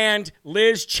 And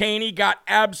Liz Cheney got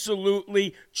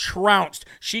absolutely trounced.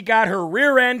 She got her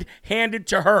rear end handed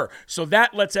to her. So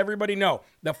that lets everybody know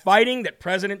the fighting that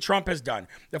President Trump has done,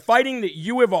 the fighting that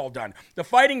you have all done, the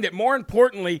fighting that, more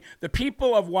importantly, the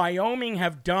people of Wyoming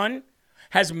have done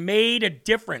has made a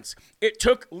difference. It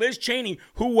took Liz Cheney,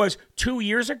 who was 2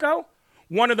 years ago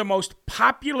one of the most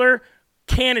popular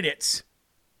candidates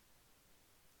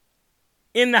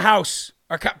in the House,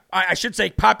 or I should say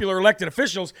popular elected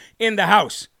officials in the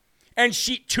House. And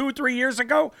 2-3 years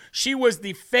ago, she was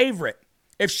the favorite.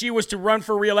 If she was to run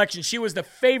for re-election, she was the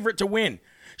favorite to win.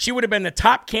 She would have been the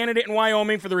top candidate in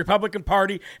Wyoming for the Republican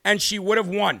Party, and she would have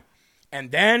won.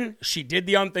 And then she did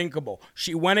the unthinkable.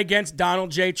 She went against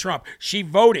Donald J. Trump. She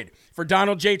voted for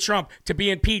Donald J. Trump to be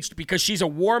impeached because she's a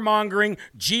warmongering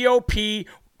GOP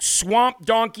swamp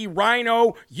donkey,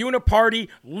 rhino, uniparty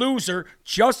loser,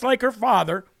 just like her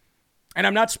father. And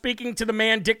I'm not speaking to the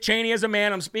man, Dick Cheney, as a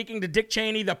man. I'm speaking to Dick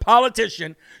Cheney, the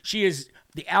politician.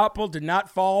 The apple did not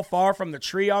fall far from the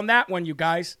tree on that one, you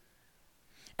guys.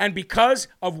 And because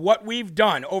of what we've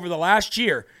done over the last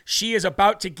year, she is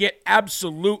about to get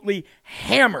absolutely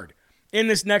hammered in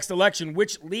this next election,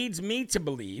 which leads me to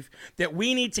believe that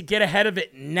we need to get ahead of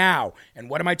it now. And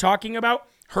what am I talking about?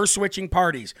 Her switching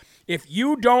parties. If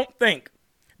you don't think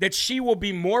that she will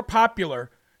be more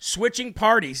popular switching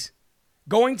parties,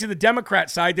 going to the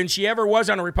Democrat side than she ever was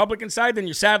on a Republican side, then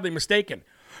you're sadly mistaken.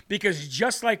 Because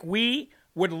just like we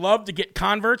would love to get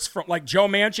converts from like Joe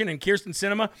Manchin and Kyrsten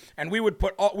Sinema, and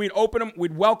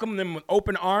we'd welcome them with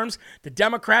open arms. The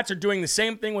Democrats are doing the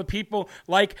same thing with people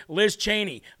like Liz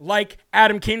Cheney, like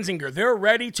Adam Kinzinger. They're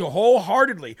ready to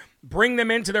wholeheartedly bring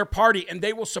them into their party, and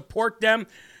they will support them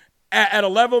at a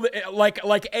level like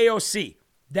AOC.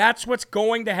 That's what's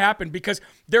going to happen because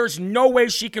there's no way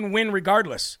she can win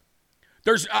regardless.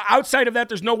 There's outside of that,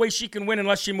 there's no way she can win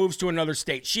unless she moves to another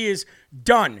state. She is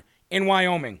done in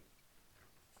Wyoming.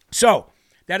 So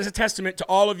that is a testament to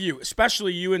all of you,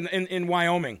 especially you in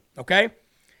Wyoming, okay?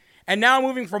 And now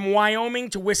moving from Wyoming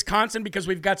to Wisconsin because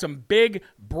we've got some big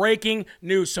breaking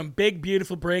news, some big,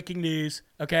 beautiful breaking news,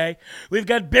 okay? We've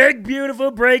got big,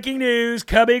 beautiful breaking news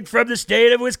coming from the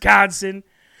state of Wisconsin.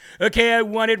 Okay, I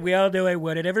won it. We all know I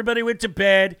won it. Everybody went to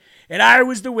bed, and I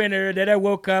was the winner. And then I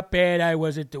woke up, and I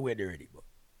wasn't the winner anymore.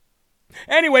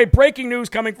 Anyway, breaking news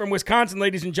coming from Wisconsin,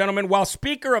 ladies and gentlemen. While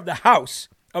Speaker of the House,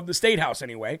 of the State House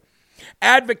anyway,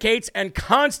 advocates and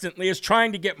constantly is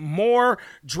trying to get more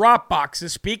drop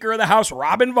boxes, Speaker of the House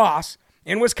Robin Vos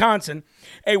in Wisconsin,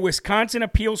 a Wisconsin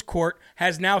appeals court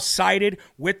has now sided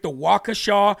with the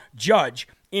Waukesha judge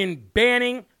in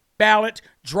banning ballot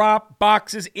drop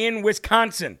boxes in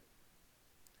Wisconsin,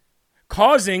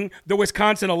 causing the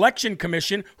Wisconsin Election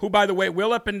Commission, who, by the way,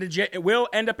 will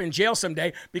end up in jail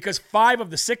someday because 5 of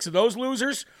the 6 of those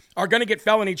losers are going to get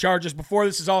felony charges before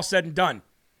this is all said and done.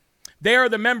 They are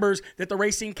the members that the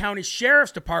Racine County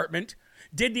Sheriff's Department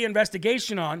did the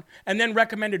investigation on and then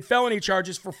recommended felony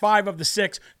charges for 5 of the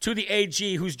 6 to the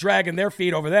AG who's dragging their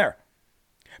feet over there.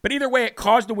 But either way, it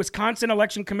caused the Wisconsin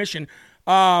Election Commission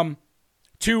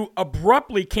to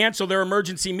abruptly cancel their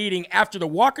emergency meeting after the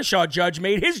Waukesha judge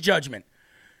made his judgment.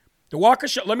 The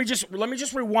Waukesha, let me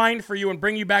just rewind for you and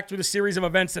bring you back through the series of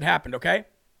events that happened, okay?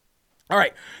 All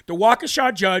right, the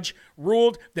Waukesha judge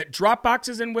ruled that drop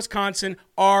boxes in Wisconsin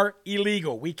are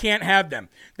illegal. We can't have them.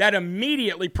 That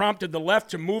immediately prompted the left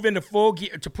to move into full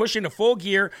gear, to push into full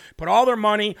gear, put all their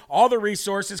money, all the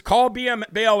resources, call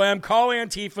BLM, call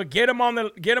Antifa, get them on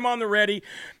the ready,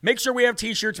 make sure we have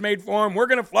T-shirts made for them. We're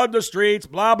going to flood the streets,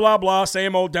 blah blah blah.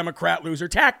 Same old Democrat loser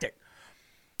tactic.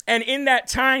 And in that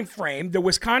time frame, the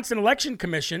Wisconsin Election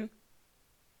Commission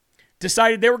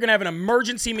decided they were going to have an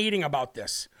emergency meeting about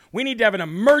this. We need to have an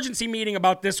emergency meeting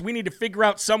about this. We need to figure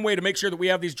out some way to make sure that we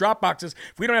have these drop boxes.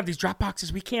 If we don't have these drop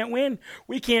boxes, we can't win.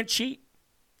 We can't cheat.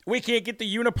 We can't get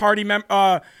the uniparty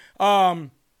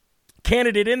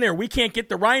candidate in there. We can't get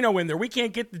the rhino in there. We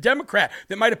can't get the Democrat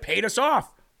that might have paid us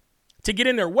off to get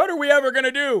in there. What are we ever going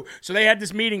to do? So they had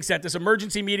this meeting set, this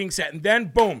emergency meeting set, and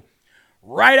then boom,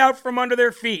 right out from under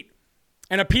their feet,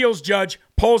 an appeals judge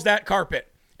pulls that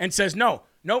carpet and says, nope.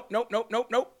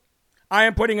 I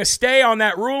am putting a stay on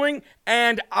that ruling,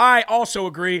 and I also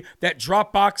agree that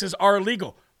drop boxes are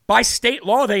illegal. By state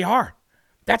law, they are.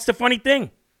 That's the funny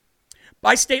thing.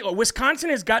 By state law, Wisconsin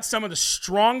has got some of the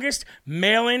strongest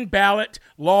mail-in ballot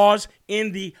laws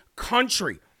in the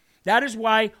country. That is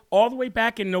why all the way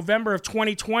back in November of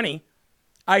 2020,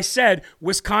 I said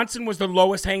Wisconsin was the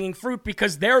lowest hanging fruit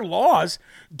because their laws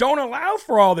don't allow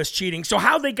for all this cheating. So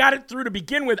how they got it through to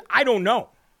begin with, I don't know.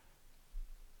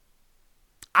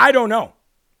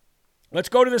 Let's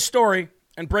go to the story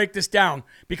and break this down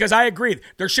because I agree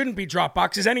there shouldn't be drop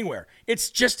boxes anywhere. It's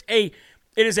just it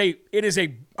is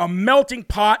a melting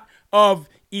pot of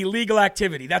illegal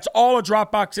activity. That's all a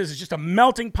drop box is. It's just a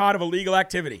melting pot of illegal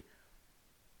activity.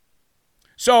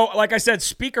 So, like I said,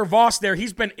 Speaker Vos there,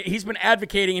 he's been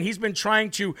advocating and he's been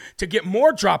trying to get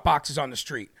more drop boxes on the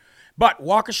street. But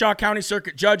Waukesha County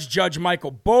Circuit Judge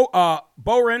Michael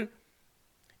Boren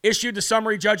issued the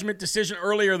summary judgment decision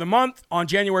earlier the month on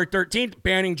January 13th,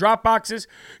 banning drop boxes.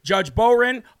 Judge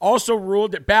Boren also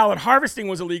ruled that ballot harvesting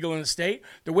was illegal in the state.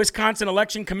 The Wisconsin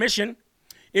Election Commission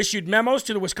issued memos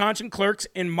to the Wisconsin clerks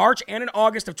in March and in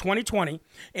August of 2020,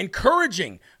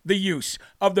 encouraging the use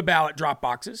of the ballot drop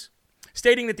boxes,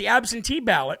 stating that the absentee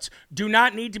ballots do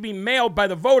not need to be mailed by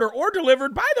the voter or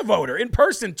delivered by the voter in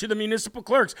person to the municipal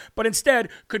clerks, but instead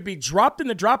could be dropped in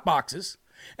the drop boxes.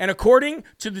 And according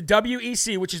to the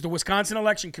WEC, which is the Wisconsin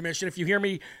Election Commission, if you hear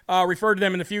me refer to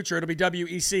them in the future, it'll be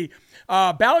WEC,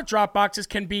 ballot drop boxes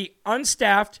can be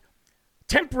unstaffed,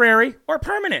 temporary, or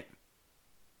permanent.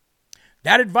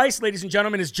 That advice, ladies and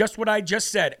gentlemen, is just what I just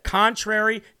said,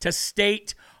 contrary to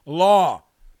state law.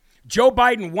 Joe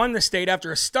Biden won the state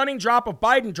after a stunning drop of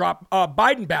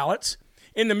Biden ballots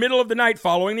in the middle of the night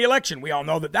following the election. We all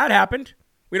know that happened.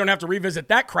 We don't have to revisit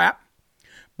that crap.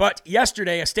 But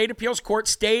yesterday, a state appeals court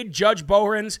stayed Judge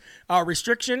Boren's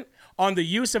restriction on the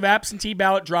use of absentee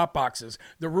ballot drop boxes.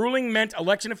 The ruling meant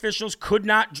election officials could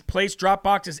not place drop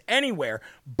boxes anywhere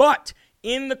but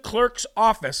in the clerk's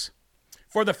office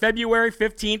for the February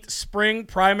 15th spring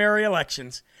primary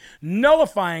elections,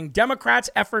 nullifying Democrats'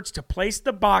 efforts to place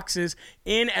the boxes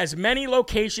in as many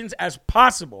locations as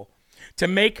possible to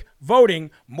make voting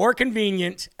more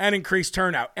convenient and increase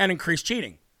turnout and increase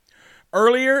cheating.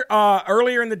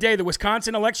 Earlier in the day, the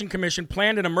Wisconsin Election Commission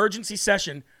planned an emergency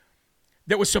session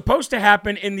that was supposed to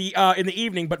happen in the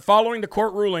evening, but following the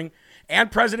court ruling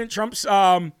and President Trump's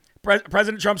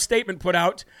statement put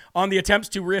out on the attempts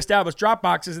to reestablish drop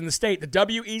boxes in the state, the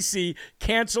WEC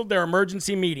canceled their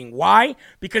emergency meeting. Why?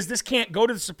 Because this can't go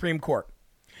to the Supreme Court.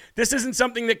 This isn't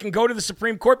something that can go to the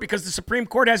Supreme Court because the Supreme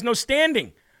Court has no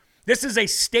standing. This is a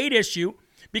state issue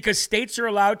because states are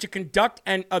allowed to conduct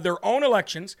their own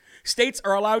elections. States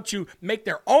are allowed to make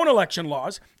their own election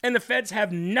laws, and the feds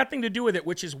have nothing to do with it,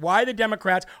 which is why the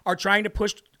Democrats are trying to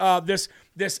push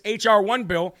this H.R. 1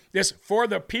 bill, this For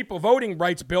the People voting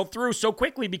rights bill, through so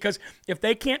quickly, because if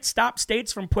they can't stop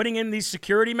states from putting in these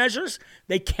security measures,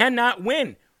 they cannot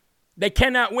win. They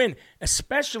cannot win,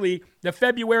 especially the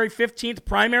February 15th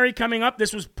primary coming up.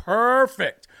 This was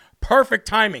perfect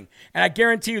timing. And I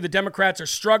guarantee you the Democrats are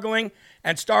struggling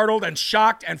and startled and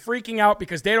shocked and freaking out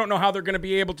because they don't know how they're going to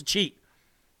be able to cheat.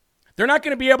 They're not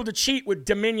going to be able to cheat with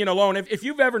Dominion alone. If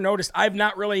you've ever noticed, I've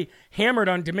not really hammered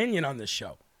on Dominion on this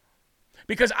show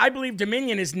because I believe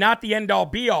Dominion is not the end-all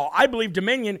be-all. I believe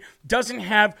Dominion doesn't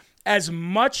have as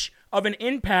much of an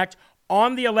impact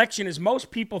on the election as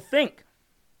most people think.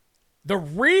 The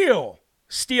real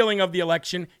stealing of the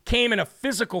election came in a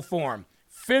physical form.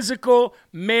 Physical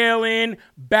mail-in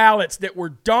ballots that were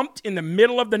dumped in the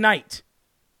middle of the night.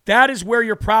 That is where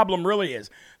your problem really is.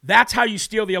 That's how you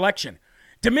steal the election.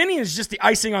 Dominion is just the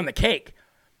icing on the cake.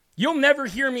 You'll never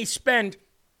hear me spend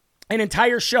an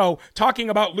entire show talking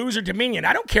about loser Dominion.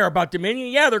 I don't care about Dominion.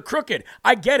 Yeah, they're crooked.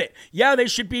 I get it. Yeah, they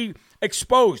should be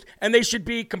exposed and they should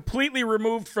be completely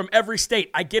removed from every state.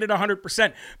 I get it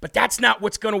 100%. But that's not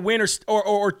what's going to win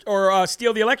or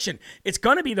steal the election. It's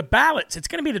going to be the ballots. It's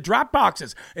going to be the drop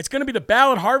boxes. It's going to be the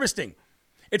ballot harvesting.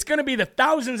 It's going to be the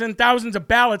thousands and thousands of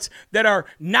ballots that are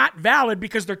not valid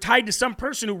because they're tied to some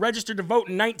person who registered to vote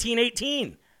in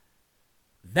 1918.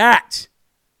 That,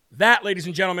 ladies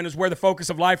and gentlemen, is where the focus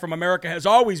of Live from America has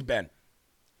always been.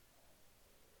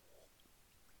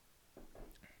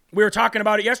 We were talking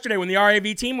about it yesterday when the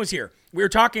RAV team was here. We were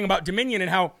talking about Dominion and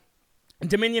how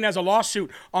Dominion has a lawsuit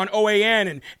on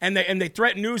OAN and they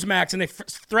threaten Newsmax and they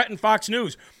threaten Fox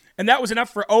News. And that was enough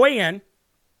for OAN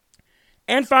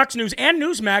and Fox News and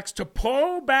Newsmax to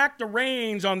pull back the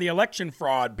reins on the election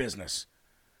fraud business.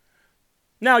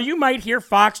 Now, you might hear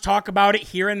Fox talk about it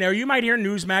here and there. You might hear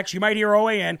Newsmax. You might hear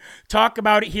OAN talk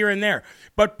about it here and there.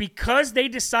 But because they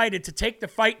decided to take the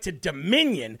fight to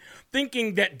Dominion,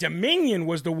 thinking that Dominion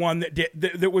was the one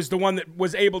that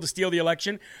was able to steal the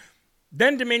election,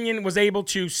 then Dominion was able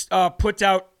to put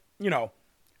them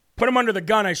under the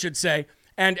gun, I should say,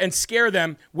 and scare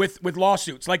them with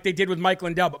lawsuits like they did with Mike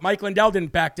Lindell. But Mike Lindell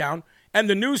didn't back down, and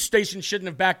the news station shouldn't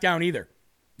have backed down either.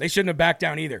 They shouldn't have backed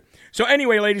down either. So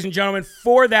anyway, ladies and gentlemen,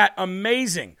 for that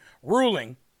amazing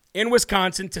ruling in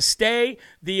Wisconsin to stay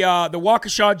the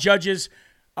Waukesha judges'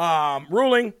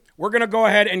 ruling, we're going to go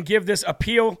ahead and give this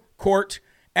appeal court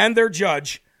and their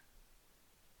judge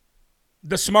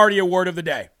the Smarty Award of the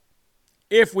day,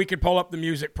 if we could pull up the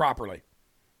music properly.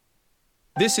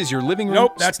 This is your living room.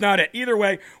 Nope, that's not it. Either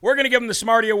way, we're going to give them the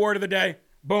Smarty Award of the day.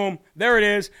 Boom. There it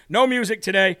is. No music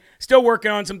today. Still working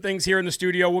on some things here in the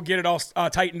studio. We'll get it all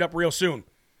tightened up real soon.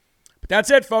 But that's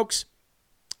it, folks.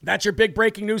 That's your big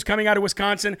breaking news coming out of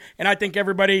Wisconsin, and I think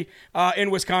everybody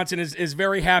in Wisconsin is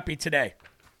very happy today.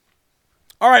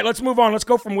 All right, let's move on. Let's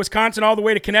go from Wisconsin all the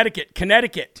way to Connecticut.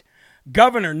 Connecticut.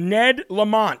 Governor Ned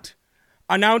Lamont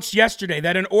announced yesterday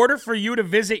that in order for you to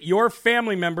visit your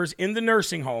family members in the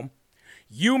nursing home,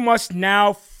 you must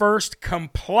now first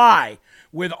comply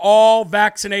with all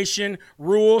vaccination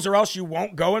rules, or else you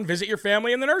won't go and visit your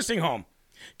family in the nursing home.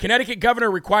 Connecticut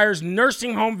governor requires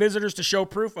nursing home visitors to show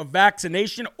proof of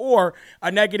vaccination or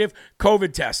a negative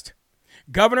COVID test.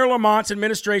 Governor Lamont's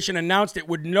administration announced it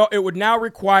would now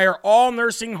require all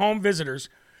nursing home visitors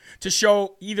to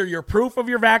show either your proof of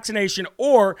your vaccination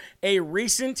or a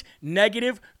recent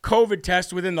negative COVID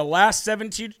test within the last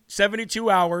 72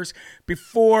 hours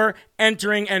before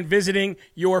entering and visiting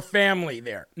your family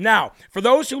there. Now, for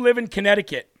those who live in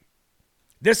Connecticut,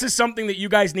 this is something that you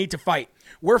guys need to fight.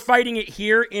 We're fighting it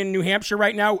here in New Hampshire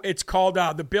right now. It's called,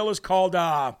 the bill is called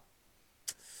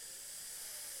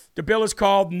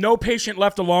No Patient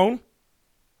Left Alone.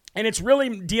 And it's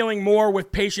really dealing more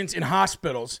with patients in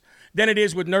hospitals than it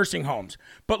is with nursing homes.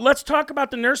 But let's talk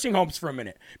about the nursing homes for a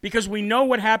minute, because we know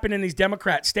what happened in these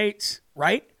Democrat states,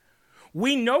 right?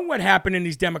 We know what happened in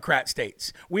these Democrat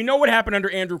states. We know what happened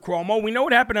under Andrew Cuomo. We know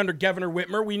what happened under Governor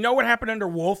Whitmer. We know what happened under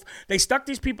Wolf. They stuck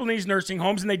these people in these nursing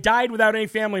homes, and they died without any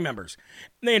family members.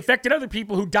 And they infected other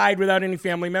people who died without any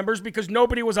family members because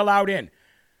nobody was allowed in.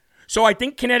 So I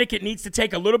think Connecticut needs to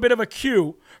take a little bit of a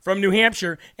cue from New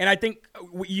Hampshire, and I think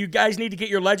you guys need to get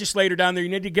your legislator down there. You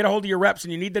need to get a hold of your reps,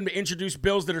 and you need them to introduce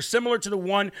bills that are similar to the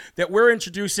one that we're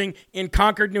introducing in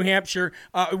Concord, New Hampshire.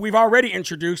 We've already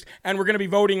introduced, and we're going to be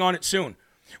voting on it soon.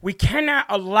 We cannot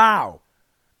allow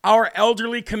our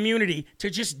elderly community to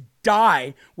just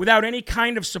die without any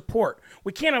kind of support.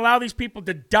 We can't allow these people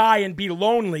to die and be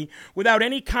lonely without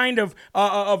any kind of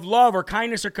love or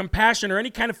kindness or compassion or any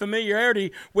kind of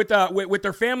familiarity with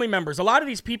their family members. A lot of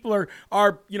these people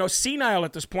are senile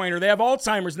at this point, or they have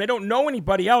Alzheimer's and they don't know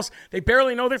anybody else. They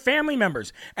barely know their family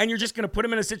members, and you're just going to put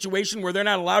them in a situation where they're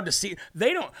not allowed to see.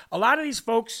 A lot of these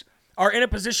folks are in a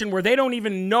position where they don't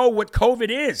even know what COVID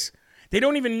is. They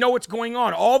don't even know what's going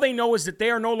on. All they know is that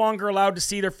they are no longer allowed to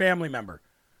see their family member.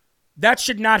 That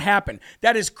should not happen.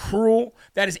 That is cruel.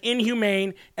 That is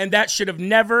inhumane. And that should have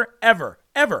never, ever,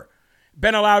 ever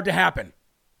been allowed to happen.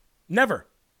 Never.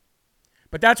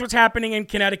 But that's what's happening in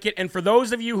Connecticut. And for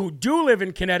those of you who do live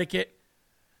in Connecticut,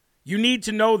 you need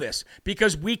to know this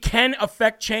because we can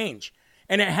affect change.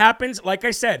 And it happens, like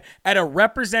I said, at a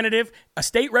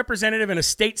state representative, and a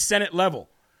state Senate level.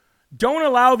 Don't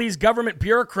allow these government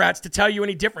bureaucrats to tell you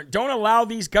any different. Don't allow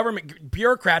these government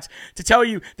bureaucrats to tell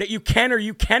you that you can or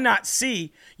you cannot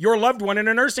see your loved one in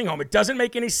a nursing home. It doesn't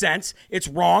make any sense. It's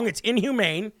wrong. It's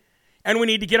inhumane. And we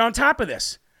need to get on top of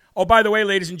this. Oh, by the way,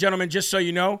 ladies and gentlemen, just so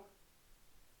you know,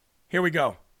 here we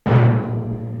go.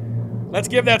 Let's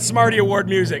give that Smarty Award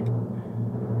music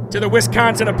to the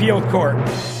Wisconsin Appeal Court.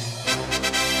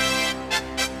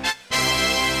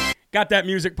 Got that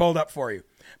music pulled up for you.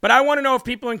 But I want to know if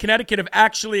people in Connecticut have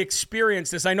actually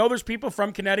experienced this. I know there's people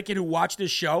from Connecticut who watch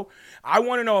this show. I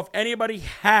want to know if anybody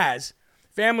has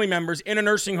family members in a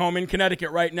nursing home in Connecticut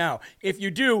right now. If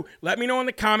you do, let me know in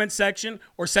the comments section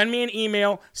or send me an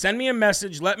email, send me a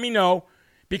message, let me know,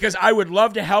 because I would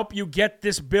love to help you get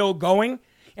this bill going.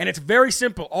 And it's very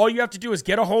simple. All you have to do is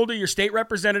get a hold of your state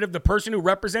representative, the person who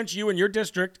represents you in your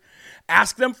district,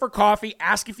 ask them for coffee,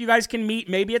 ask if you guys can meet,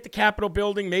 maybe at the Capitol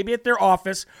building, maybe at their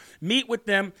office, meet with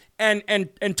them and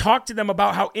talk to them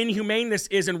about how inhumane this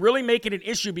is and really make it an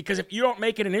issue, because if you don't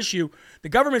make it an issue, the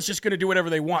government's just going to do whatever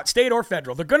they want, state or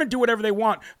federal. They're going to do whatever they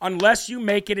want unless you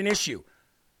make it an issue.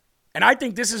 And I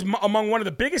think this is among one of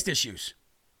the biggest issues.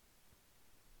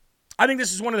 I think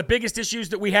this is one of the biggest issues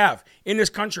that we have in this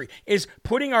country, is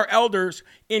putting our elders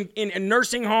in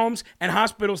nursing homes and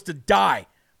hospitals to die,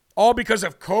 all because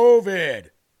of COVID.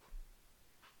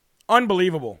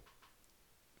 Unbelievable.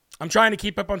 I'm trying to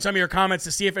keep up on some of your comments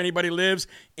to see if anybody lives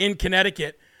in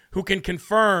Connecticut who can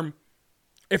confirm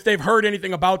if they've heard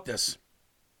anything about this.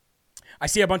 I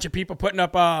see a bunch of people putting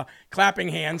up clapping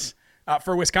hands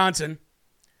for Wisconsin.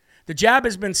 The jab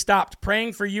has been stopped.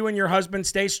 Praying for you and your husband.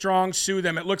 Stay strong. Sue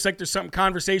them. It looks like there's some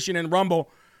conversation in Rumble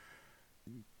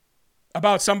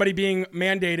about somebody being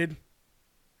mandated.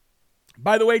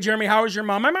 By the way, Jeremy, how is your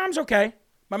mom? My mom's okay.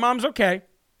 My mom's okay.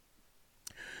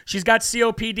 She's got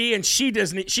COPD, and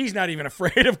she's not even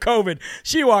afraid of COVID.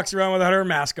 She walks around without her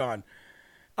mask on.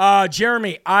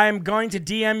 Jeremy, I'm going to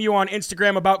DM you on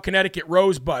Instagram about Connecticut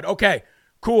Rosebud. Okay,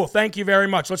 cool. Thank you very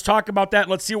much. Let's talk about that.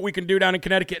 Let's see what we can do down in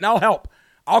Connecticut, and I'll help.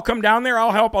 I'll come down there.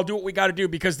 I'll help. I'll do what we got to do,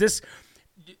 because this,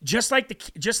 just like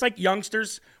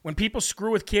youngsters, when people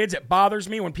screw with kids, it bothers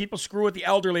me. When people screw with the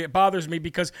elderly, it bothers me,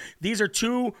 because these are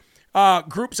two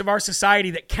groups of our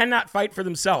society that cannot fight for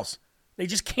themselves. They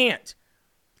just can't,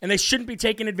 and they shouldn't be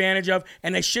taken advantage of,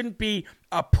 and they shouldn't be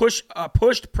pushed,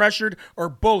 pressured, or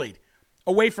bullied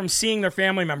away from seeing their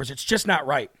family members. It's just not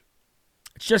right.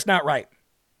 It's just not right.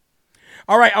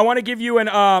 All right, I want to give you an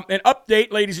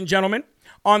update, ladies and gentlemen,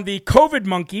 on the COVID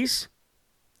monkeys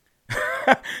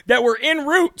that were en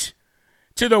route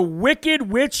to the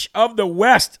Wicked Witch of the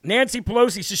West, Nancy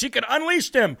Pelosi, so she could unleash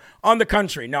them on the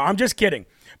country. No, I'm just kidding.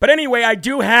 But anyway, I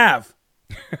do have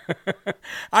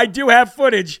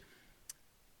footage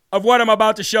of what I'm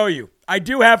about to show you. I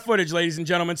do have footage, ladies and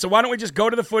gentlemen. So why don't we just go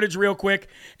to the footage real quick,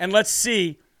 and let's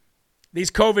see these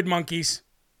COVID monkeys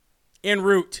en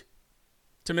route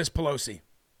to Miss Pelosi.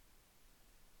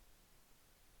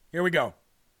 Here we go.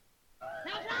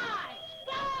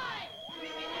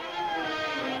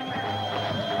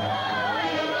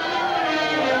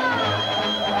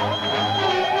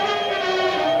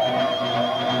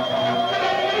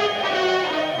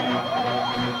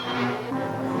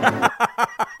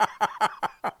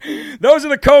 Those are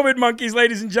the COVID monkeys,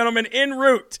 ladies and gentlemen, en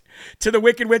route to the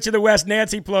Wicked Witch of the West,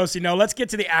 Nancy Pelosi. No, let's get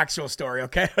to the actual story,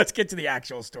 okay? Let's get to the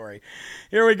actual story.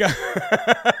 Here we go.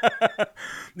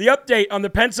 The update on the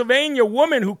Pennsylvania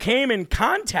woman who came in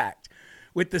contact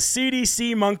with the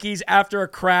CDC monkeys after a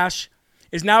crash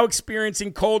is now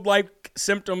experiencing cold-like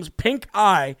symptoms, pink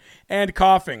eye, and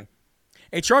coughing.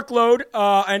 A truckload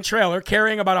and trailer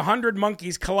carrying about 100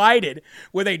 monkeys collided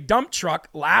with a dump truck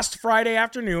last Friday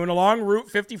afternoon along Route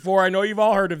 54. I know you've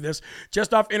all heard of this,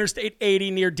 just off Interstate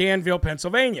 80 near Danville,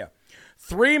 Pennsylvania.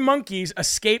 3 monkeys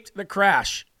escaped the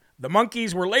crash. The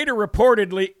monkeys were later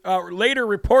reportedly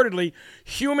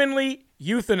humanly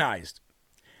euthanized.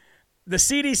 The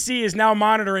CDC is now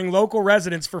monitoring local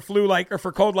residents for flu-like or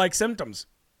for cold-like symptoms.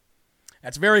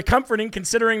 That's very comforting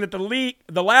considering that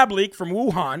the lab leak from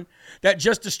Wuhan that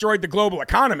just destroyed the global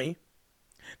economy.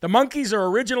 The monkeys are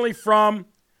originally from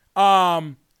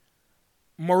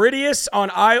Mauritius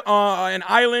on an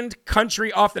island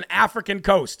country off an African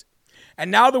coast.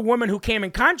 And now the woman who came in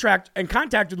contact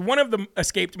with one of the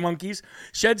escaped monkeys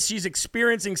said she's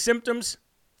experiencing symptoms,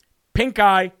 pink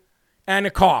eye, and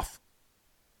a cough.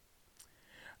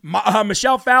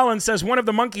 Michelle Fallon says one of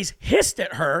the monkeys hissed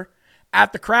at her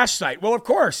at the crash site. Well, of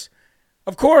course.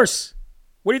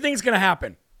 What do you think is going to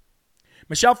happen?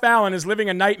 Michelle Fallon is living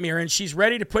a nightmare, and she's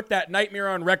ready to put that nightmare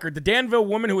on record. The Danville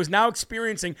woman who is now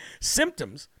experiencing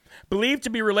symptoms believed to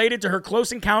be related to her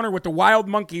close encounter with the wild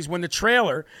monkeys when the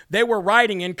trailer they were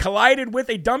riding in collided with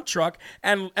a dump truck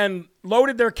and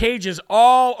unloaded their cages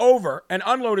all over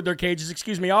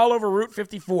Route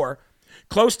 54.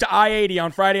 Close to I-80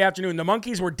 on Friday afternoon. The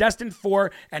monkeys were destined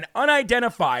for an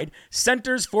unidentified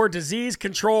Centers for Disease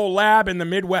Control lab in the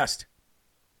Midwest.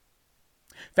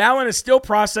 Fallon is still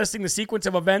processing the sequence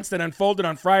of events that unfolded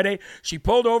on Friday. She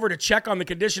pulled over to check on the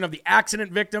condition of the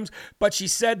accident victims, but she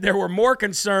said they were more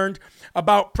concerned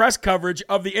about press coverage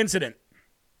of the incident.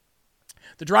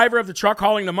 The driver of the truck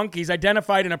hauling the monkeys,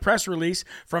 identified in a press release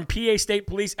from PA State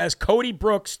Police as Cody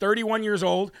Brooks, 31 years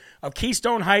old, of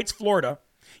Keystone Heights, Florida,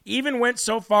 even went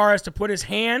so far as to put his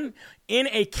hand in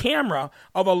a camera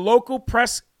of a local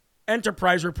press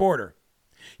enterprise reporter.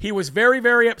 He was very,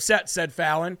 very upset, said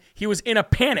Fallon. He was in a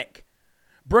panic.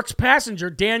 Brooks' passenger,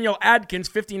 Daniel Adkins,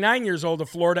 59 years old, of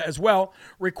Florida as well,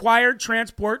 required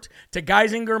transport to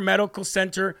Geisinger Medical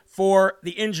Center for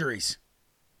the injuries.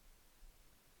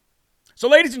 So,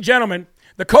 ladies and gentlemen,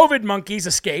 the COVID monkeys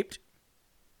escaped.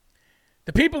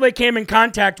 The people they came in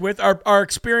contact with are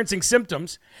experiencing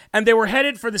symptoms, and they were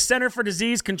headed for the Center for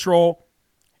Disease Control,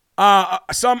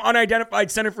 some unidentified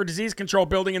Center for Disease Control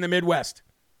building in the Midwest.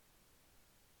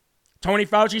 Tony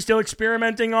Fauci still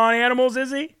experimenting on animals,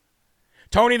 is he?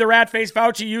 Tony the rat-faced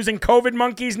Fauci using COVID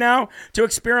monkeys now to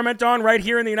experiment on right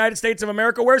here in the United States of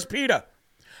America. Where's PETA?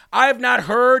 I have not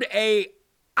heard an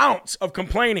ounce of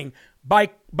complaining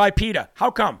by PETA. How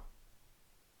come?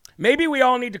 Maybe we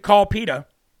all need to call PETA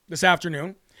this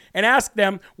afternoon and ask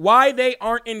them why they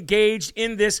aren't engaged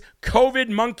in this COVID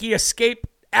monkey escape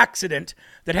accident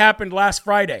that happened last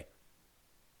Friday.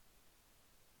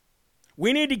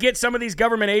 We need to get some of these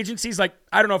government agencies, like,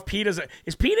 I don't know if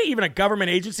is PETA even a government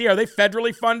agency? Are they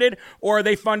federally funded, or are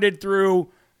they funded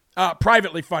through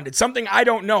privately funded? Something I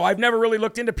don't know. I've never really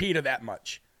looked into PETA that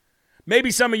much. Maybe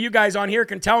some of you guys on here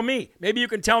can tell me. Maybe you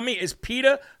can tell me, is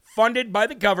PETA funded by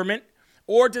the government,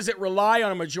 or does it rely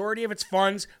on a majority of its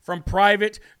funds from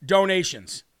private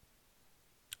donations?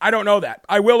 I don't know that.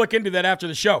 I will look into that after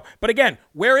the show. But again,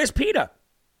 where is PETA?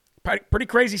 Pretty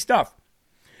crazy stuff.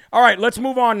 All right, let's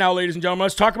move on now, ladies and gentlemen.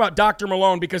 Let's talk about Dr.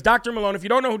 Malone, because Dr. Malone, if you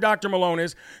don't know who Dr. Malone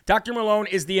is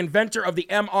the inventor of the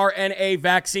mRNA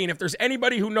vaccine. If there's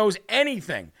anybody who knows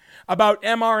anything about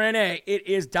mRNA, it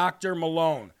is Dr.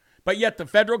 Malone. But yet the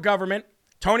federal government,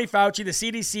 Tony Fauci, the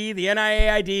CDC, the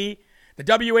NIAID,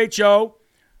 the WHO,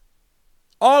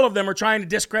 all of them are trying to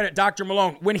discredit Dr.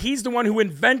 Malone when he's the one who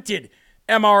invented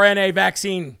mRNA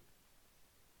vaccine.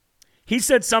 He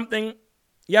said something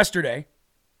yesterday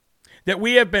that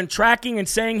we have been tracking and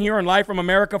saying here on Live from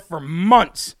America for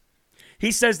months.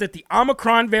 He says that the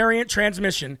Omicron variant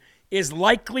transmission is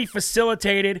likely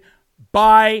facilitated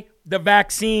by the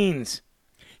vaccines.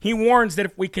 He warns that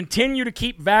if we continue to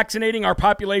keep vaccinating our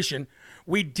population,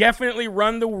 we definitely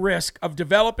run the risk of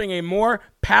developing a more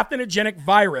pathogenic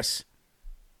virus,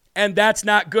 and that's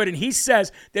not good. And he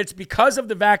says that it's because of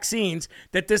the vaccines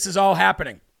that this is all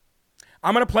happening.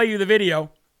 I'm going to play you the video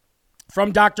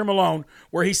from Dr. Malone,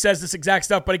 where he says this exact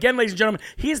stuff. But again, ladies and gentlemen,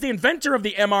 he is the inventor of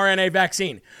the mRNA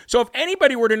vaccine. So if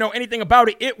anybody were to know anything about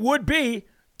it, it would be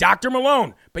Dr.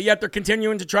 Malone. But yet they're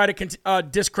continuing to try to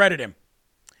discredit him.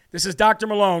 This is Dr.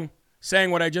 Malone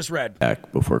saying what I just read.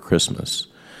 Back before Christmas,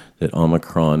 that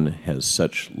Omicron has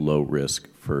such low risk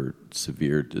for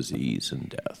severe disease and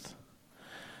death.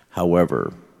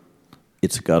 However,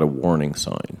 it's got a warning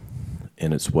sign,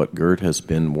 and it's what Gert has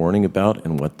been warning about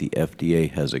and what the FDA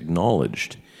has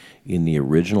acknowledged in the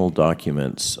original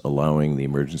documents allowing the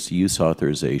emergency use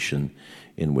authorization,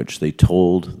 in which they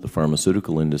told the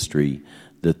pharmaceutical industry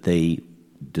that they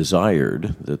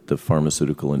desired that the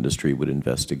pharmaceutical industry would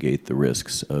investigate the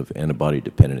risks of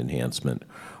antibody-dependent enhancement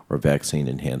or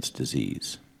vaccine-enhanced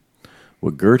disease.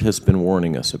 What Gert has been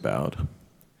warning us about,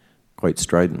 quite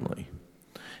stridently,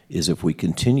 is if we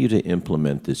continue to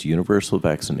implement this universal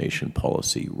vaccination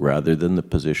policy rather than the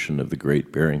position of the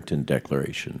Great Barrington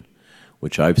Declaration,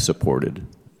 which I've supported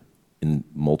in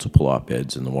multiple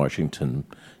op-eds in the Washington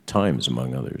Times,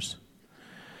 among others,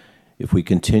 if we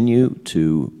continue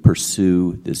to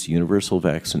pursue this universal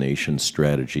vaccination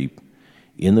strategy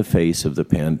in the face of the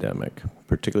pandemic,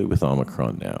 particularly with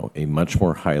Omicron now, a much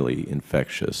more highly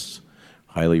infectious,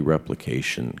 highly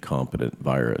replication competent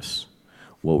virus,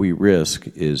 what we risk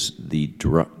is the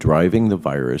driving the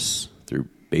virus through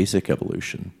basic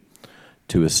evolution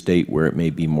to a state where it may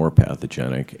be more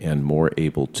pathogenic and more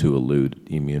able to elude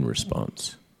the immune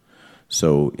response.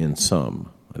 So in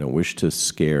sum, I don't wish to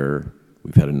scare,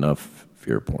 we've had enough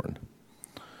fear porn,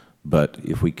 but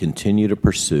if we continue to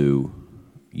pursue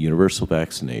universal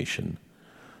vaccination,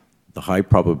 the high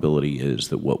probability is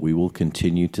that what we will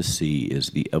continue to see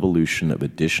is the evolution of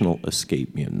additional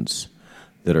escape mutants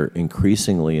that are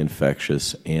increasingly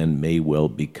infectious and may well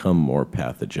become more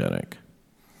pathogenic.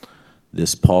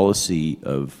 This policy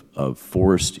of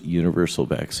forced universal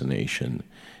vaccination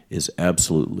is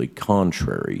absolutely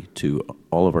contrary to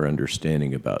all of our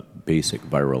understanding about basic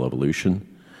viral evolution.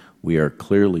 We are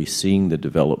clearly seeing the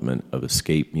development of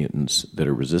escape mutants that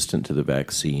are resistant to the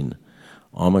vaccine.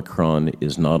 Omicron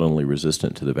is not only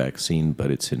resistant to the vaccine, but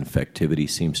its infectivity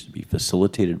seems to be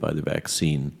facilitated by the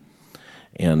vaccine.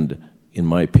 And in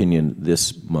my opinion,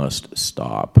 this must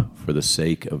stop for the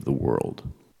sake of the world.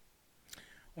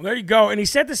 Well, there you go. And he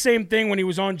said the same thing when he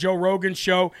was on Joe Rogan's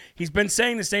show. He's been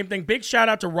saying the same thing. Big shout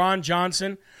out to Ron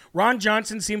Johnson. Ron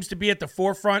Johnson seems to be at the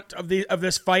forefront of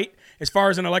this fight as far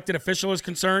as an elected official is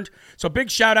concerned. So big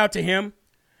shout out to him.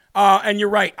 And you're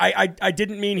right. I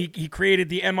didn't mean he created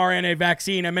the mRNA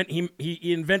vaccine. I meant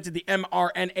he invented the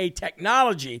mRNA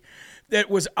technology that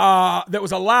was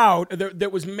allowed,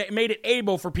 that was made it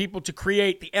able for people to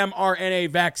create the mRNA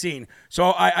vaccine.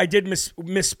 So I did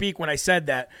misspeak when I said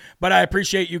that, but I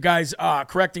appreciate you guys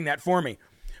correcting that for me.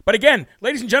 But again,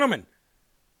 ladies and gentlemen,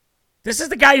 this is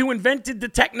the guy who invented the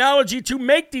technology to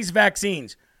make these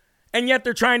vaccines. And yet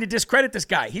they're trying to discredit this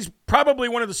guy. He's probably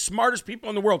one of the smartest people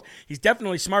in the world. He's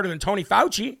definitely smarter than Tony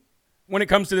Fauci when it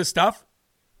comes to this stuff.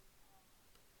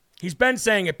 He's been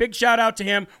saying it. Big shout out to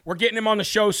him. We're getting him on the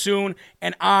show soon,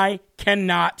 and I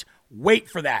cannot wait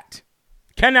for that.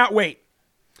 Cannot wait.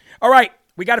 All right,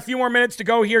 we got a few more minutes to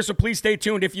go here, so please stay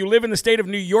tuned. If you live in the state of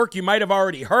New York, you might have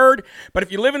already heard, but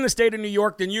if you live in the state of New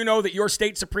York, then you know that your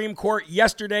state Supreme Court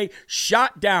yesterday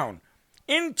shot down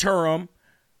interim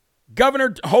Governor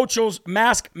Hochul's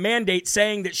mask mandate,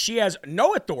 saying that she has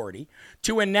no authority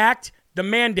to enact the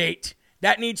mandate.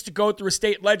 That needs to go through a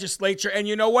state legislature. And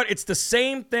you know what? It's the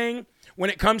same thing when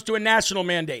it comes to a national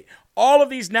mandate. All of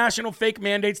these national fake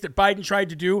mandates that Biden tried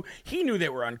to do, he knew they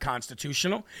were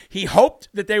unconstitutional. He hoped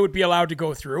that they would be allowed to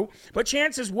go through. But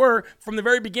chances were, from the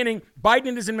very beginning, Biden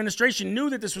and his administration knew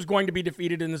that this was going to be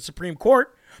defeated in the Supreme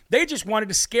Court. They just wanted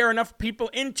to scare enough people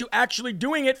into actually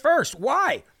doing it first.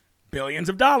 Why? Billions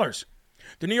of dollars.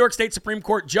 The New York State Supreme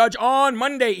Court judge on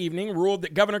Monday evening ruled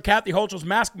that Governor Kathy Hochul's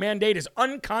mask mandate is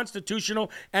unconstitutional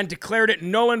and declared it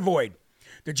null and void.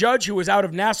 The judge, who was out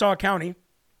of Nassau County,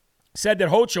 said that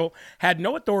Hochul had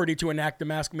no authority to enact the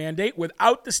mask mandate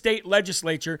without the state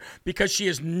legislature because she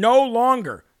is no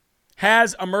longer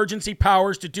has emergency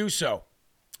powers to do so,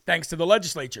 thanks to the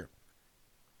legislature.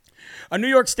 A New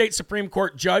York State Supreme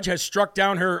Court judge has struck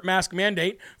down her mask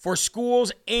mandate for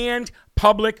schools and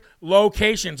public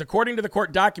locations. According to the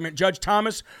court document, Judge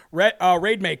Thomas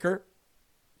Rademacher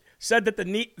said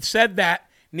that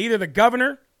neither the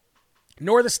governor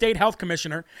nor the state health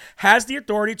commissioner has the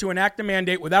authority to enact the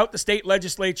mandate without the state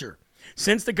legislature,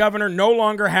 since the governor no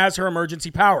longer has her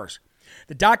emergency powers.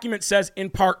 The document says, in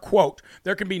part, quote,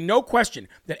 "There can be no question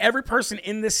that every person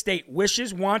in this state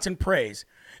wishes, wants, and prays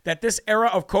that this era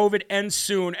of COVID ends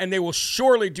soon, and they will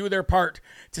surely do their part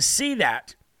to see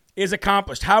that is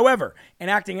accomplished. However,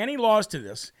 enacting any laws to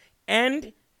this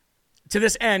end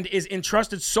is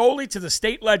entrusted solely to the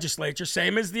state legislature,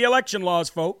 same as the election laws,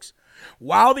 folks,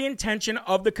 While the intention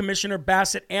of the Commissioner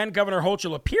Bassett and Governor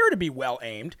Hochul appear to be well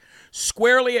aimed,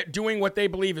 squarely at doing what they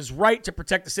believe is right to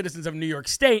protect the citizens of New York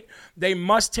State, they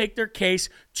must take their case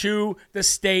to the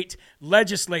state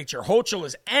legislature. Hochul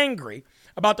is angry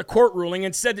about the court ruling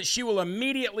and said that she will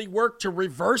immediately work to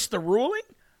reverse the ruling.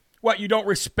 What, you don't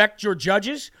respect your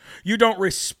judges? You don't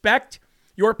respect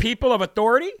your people of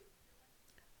authority?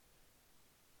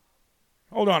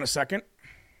 Hold on a second.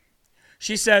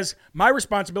 She says, my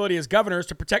responsibility as governor is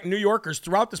to protect New Yorkers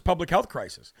throughout this public health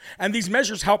crisis. And these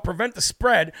measures help prevent the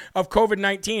spread of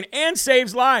COVID-19 and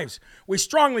saves lives. We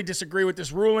strongly disagree with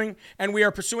this ruling, and we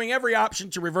are pursuing every option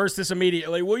to reverse this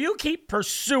immediately. Will you keep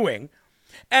pursuing?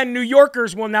 And New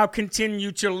Yorkers will now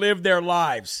continue to live their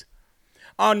lives.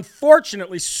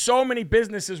 Unfortunately, so many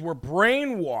businesses were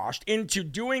brainwashed into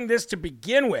doing this to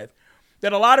begin with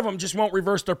that a lot of them just won't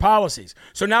reverse their policies.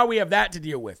 So now we have that to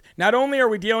deal with. Not only are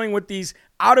we dealing with these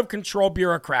out-of-control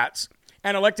bureaucrats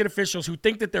and elected officials who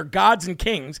think that they're gods and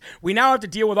kings, we now have to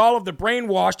deal with all of the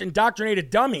brainwashed, indoctrinated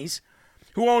dummies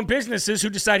who own businesses who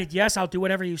decided, yes, I'll do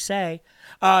whatever you say.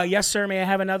 Yes, sir, may I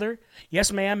have another?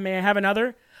 Yes, ma'am, may I have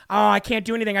another? Oh, I can't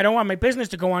do anything. I don't want my business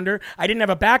to go under. I didn't have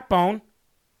a backbone.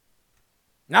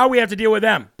 Now we have to deal with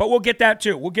them. But we'll get that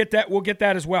too. We'll get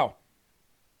that as well.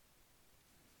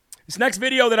 This next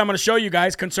video that I'm going to show you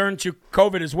guys, concerned to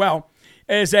COVID as well,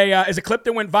 is a clip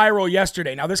that went viral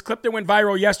yesterday. Now, this clip that went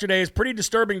viral yesterday is pretty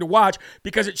disturbing to watch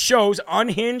because it shows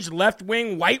unhinged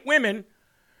left-wing white women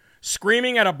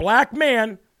screaming at a black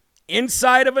man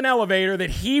inside of an elevator that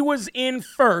he was in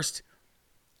first,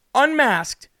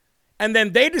 unmasked, and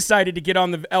then they decided to get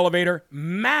on the elevator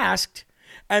masked,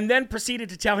 and then proceeded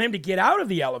to tell him to get out of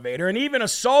the elevator and even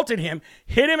assaulted him,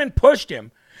 hit him, and pushed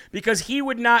him, because he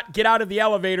would not get out of the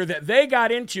elevator that they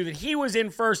got into, that he was in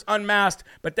first unmasked,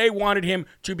 but they wanted him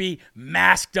to be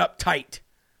masked up tight.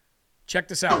 Check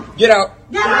this out. Get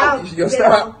out. Get out. Yo,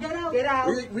 stop. Get out. Get out.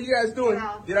 What you guys doing?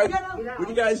 Get out. What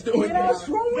you guys doing? Get out. What's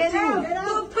wrong with Get out. you?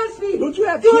 Don't touch me. Don't you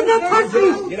have Do kids? not touch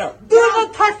me. Get out. Do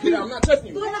not touch me. Get out. I'm not touching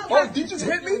you. Do not Oh, touch did you just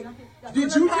hit me? Do Did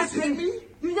not you touch just hit me?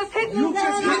 You just hit me. You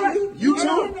just hit me? You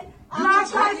too?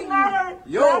 Black Lives Matter.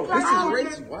 Yo, Black this is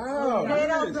Lives racist. Wow. Get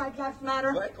out. this is- Black Lives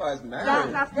Matter. Black Lives Black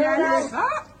Matter. Lives Matter.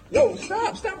 Stop. Yo,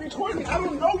 stop. Stop recording me. I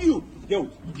don't know you. Yo,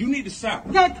 you need to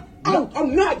stop. Get No,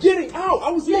 I'm not getting out.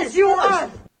 I was here Yes, you first.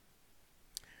 are.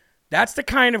 That's the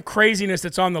kind of craziness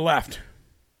that's on the left.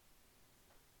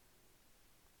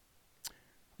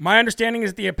 My understanding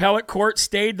is the appellate court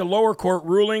stayed the lower court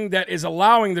ruling that is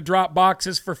allowing the drop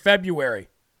boxes for February.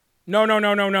 No.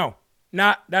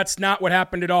 That's not what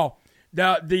happened at all.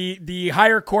 The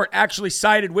higher court actually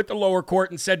sided with the lower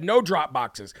court and said no drop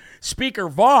boxes. Speaker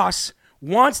Voss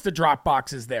wants the drop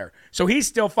boxes there. So he's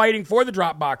still fighting for the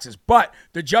drop boxes. But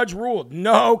the judge ruled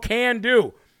no can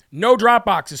do. No drop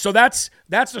boxes. So that's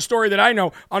the story that I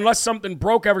know, unless something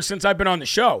broke ever since I've been on the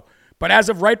show. But as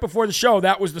of right before the show,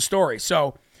 that was the story.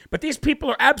 So, but these people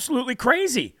are absolutely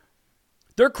crazy.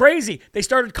 They're crazy. They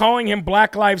started calling him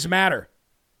Black Lives Matter.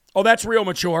 Oh, that's real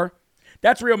mature.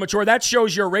 That's real mature. That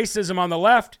shows your racism on the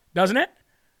left, doesn't it?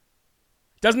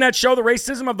 Doesn't that show the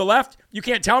racism of the left? You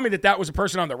can't tell me that that was a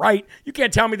person on the right. You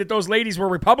can't tell me that those ladies were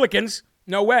Republicans.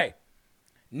 No way.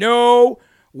 No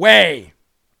way.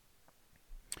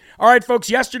 All right, folks,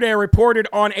 yesterday I reported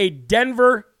on a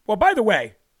Denver,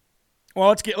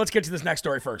 let's get to this next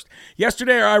story first.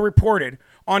 Yesterday I reported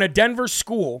on a Denver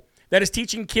school that is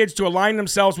teaching kids to align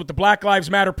themselves with the Black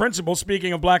Lives Matter principle,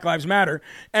 speaking of Black Lives Matter,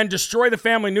 and destroy the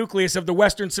family nucleus of the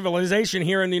Western civilization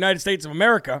here in the United States of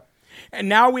America. And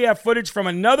now we have footage from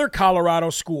another Colorado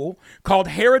school called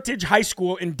Heritage High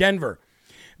School in Denver.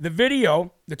 The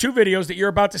two videos that you're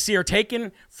about to see are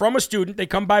taken from a student. They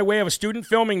come by way of a student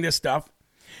filming this stuff.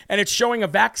 And it's showing a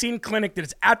vaccine clinic that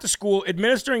is at the school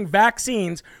administering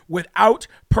vaccines without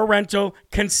parental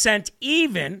consent,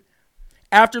 even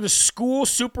after the school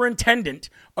superintendent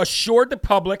assured the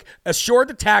public, assured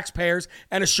the taxpayers,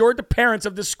 and assured the parents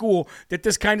of the school that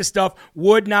this kind of stuff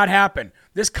would not happen.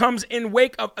 This comes in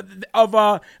wake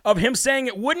of him saying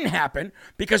it wouldn't happen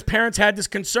because parents had this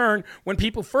concern when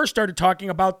people first started talking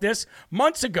about this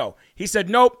months ago. He said,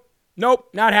 nope,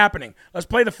 not happening. Let's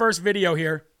play the first video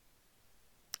here,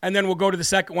 and then we'll go to the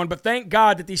second one. But thank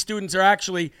God that these students are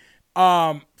actually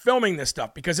filming this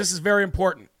stuff because this is very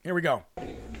important. Here we go.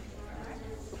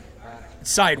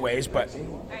 Sideways, but.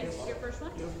 All right, this is your first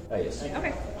one? Oh, yes.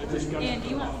 Okay. And do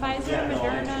you want Pfizer,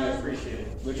 Moderna?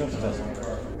 Which one's the best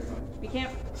one? We can't,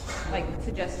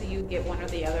 suggest that you get one or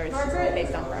the other. It's just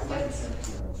based on preference.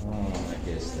 I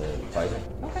guess the Pfizer.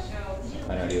 Okay.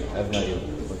 I have no idea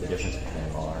what the difference between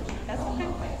them are. That's okay.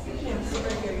 Right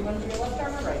here. You want to do your left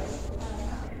arm or right?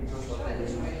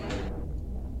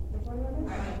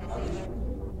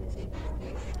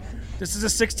 This is a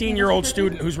 16-year-old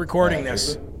student who's recording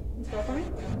this. Spell for me.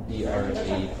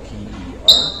 ERAPER.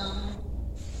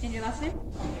 And your last name?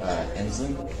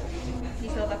 Enslin. Can you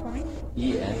spell that for me?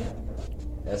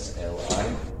 ENSLINU.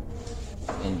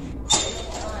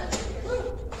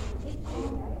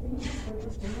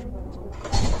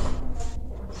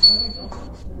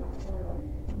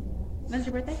 When's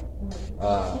your birthday? I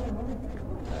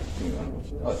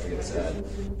forget it's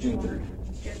June 3rd.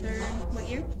 June 3rd. What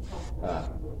year?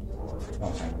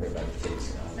 I'm trying to pray about the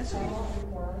case. That's right.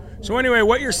 So anyway,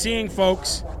 what you're seeing,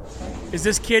 folks, is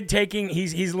this kid taking,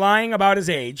 he's lying about his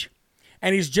age,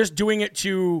 and he's just doing it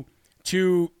to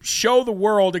show the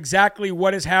world exactly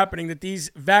what is happening, that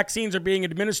these vaccines are being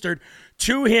administered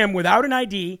to him without an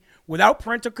ID, without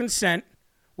parental consent,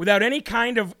 without any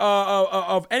kind of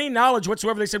any knowledge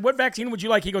whatsoever. They said, what vaccine would you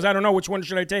like? He goes, I don't know. Which one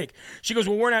should I take? She goes,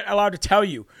 well, we're not allowed to tell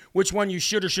you which one you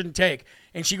should or shouldn't take.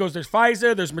 And she goes, there's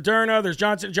Pfizer, there's Moderna, there's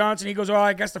Johnson & Johnson. He goes, oh,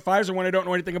 I guess the Pfizer one, I don't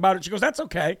know anything about it. She goes, that's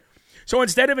okay. So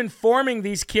instead of informing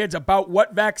these kids about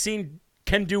what vaccine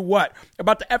can do what,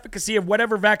 about the efficacy of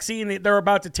whatever vaccine they're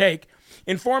about to take,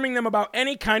 informing them about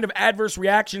any kind of adverse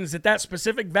reactions that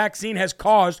specific vaccine has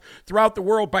caused throughout the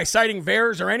world by citing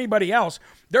VAERS or anybody else,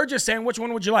 they're just saying, which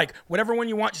one would you like? Whatever one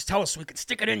you want, just tell us so we can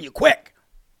stick it in you quick.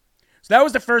 So that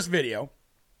was the first video.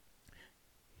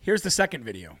 Here's the second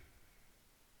video.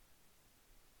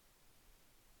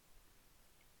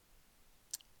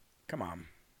 Come on.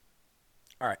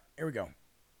 All right, here we go.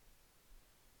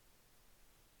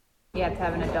 You have to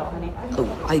have an adult, honey.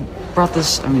 Oh, I brought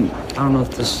this. I mean, I don't know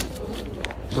if this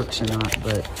works or not,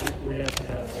 but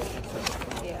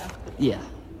Yeah. yeah.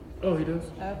 Oh, he does?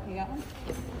 Oh, you got one?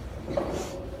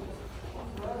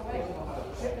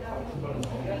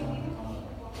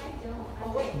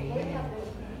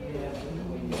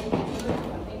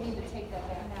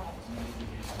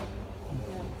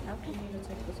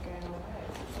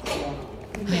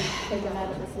 Take them out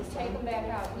of the system. Take them back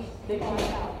out.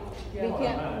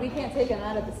 We can't take him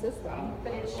out of the system.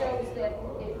 But it shows that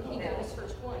he got his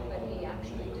first one, but he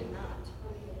actually did not.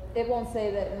 It won't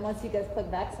say that unless you guys click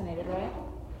vaccinated, right?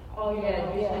 Oh, yeah.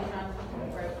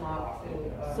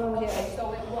 So Okay,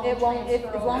 so it won't. If,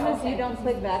 transfer as long over. as you don't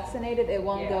click vaccinated, it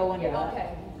won't go under that.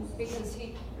 Okay, because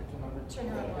he turned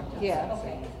around. and looked. Yeah.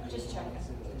 Okay, just checking.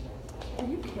 Are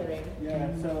you kidding?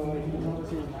 Yeah, so he told us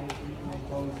he was 19 when he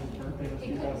closed his birthday was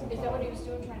 2005. Is that what he was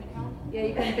doing, trying to count? Yeah,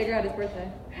 you couldn't figure out his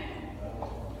birthday.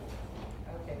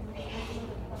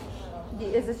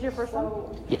 Is this your first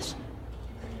one? Yes.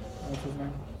 What's his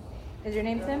name? Is your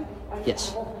name Tim?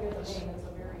 Yes.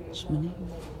 What's my name?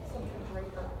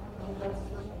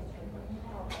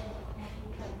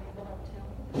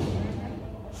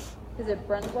 Is it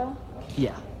Brentwell?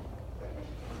 Yeah.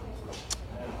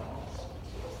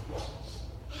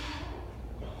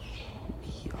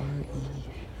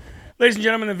 Ladies and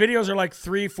gentlemen, the videos are like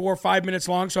 3, 4, 5 minutes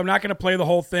long, so I'm not going to play the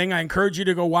whole thing. I encourage you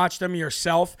to go watch them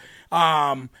yourself.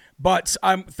 But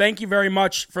thank you very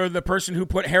much for the person who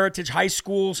put Heritage High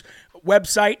School's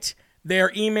website,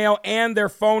 their email, and their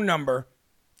phone number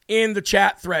in the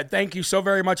chat thread. Thank you so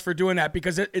very much for doing that,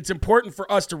 because it's important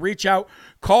for us to reach out,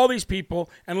 call these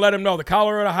people, and let them know. The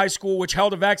Colorado High School, which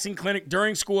held a vaccine clinic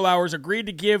during school hours, agreed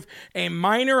to give a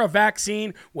minor a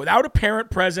vaccine without a parent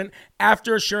present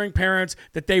after assuring parents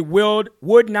that they would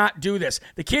not do this.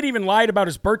 The kid even lied about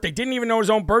his birthday, didn't even know his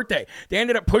own birthday. They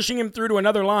ended up pushing him through to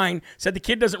another line, said the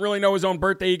kid doesn't really know his own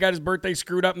birthday. He got his birthday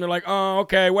screwed up, and they're like, oh,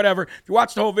 okay, whatever. If you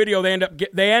watch the whole video,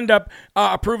 they end up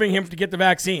approving him to get the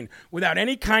vaccine without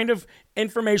any kind of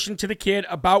information to the kid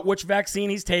about which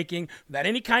vaccine he's taking, without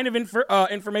any kind of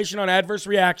information on adverse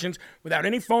reactions, without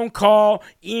any phone call,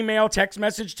 email, text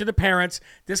message to the parents.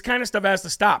 This kind of stuff has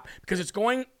to stop, because it's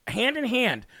going hand in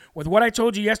hand with what I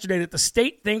told you yesterday, that the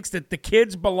state thinks that the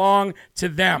kids belong to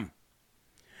them.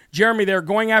 Jeremy, they're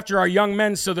going after our young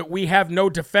men so that we have no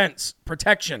defense,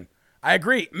 protection. I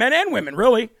agree. Men and women,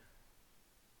 really.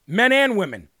 Men and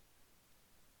women.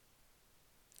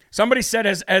 Somebody said,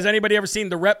 has anybody ever seen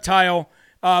the reptile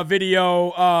video?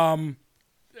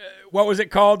 What was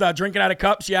it called? Drinking out of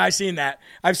cups? Yeah, I've seen that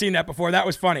before. That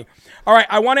was funny. All right,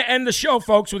 I want to end the show,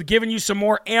 folks, with giving you some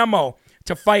more ammo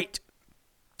to fight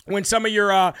when some of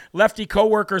your lefty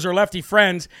coworkers or lefty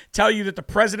friends tell you that the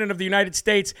president of the United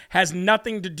States has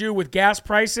nothing to do with gas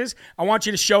prices. I want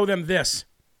you to show them this.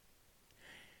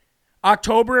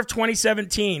 October of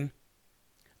 2017,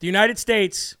 the United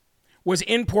States was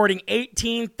importing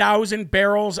 18,000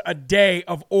 barrels a day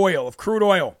of oil, of crude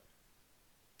oil,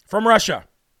 from Russia.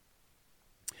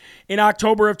 In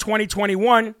October of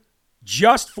 2021,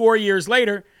 just 4 years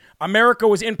later, America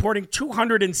was importing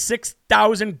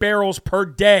 206,000 barrels per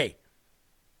day.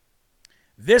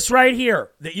 This right here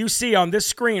that you see on this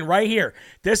screen right here,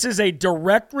 this is a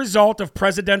direct result of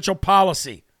presidential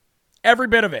policy. Every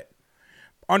bit of it.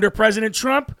 Under President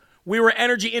Trump, we were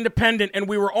energy independent, and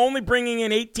we were only bringing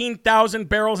in 18,000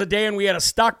 barrels a day, and we had a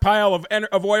stockpile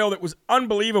of oil that was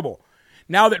unbelievable.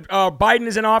 Now that Biden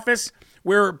is in office,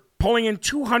 we're pulling in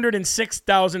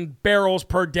 206,000 barrels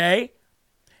per day,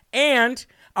 and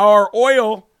our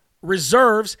oil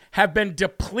reserves have been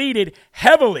depleted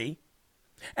heavily.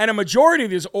 And a majority of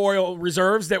these oil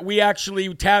reserves that we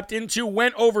actually tapped into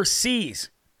went overseas.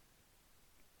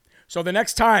 So the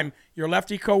next time your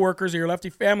lefty coworkers or your lefty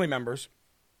family members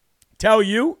tell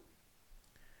you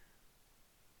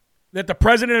that the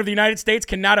president of the United States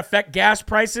cannot affect gas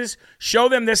prices, show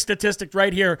them this statistic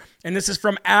right here. And this is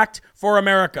from Act for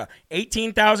America.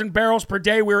 18,000 barrels per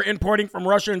day we were importing from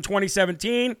Russia in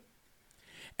 2017.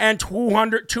 And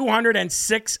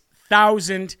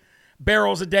 206,000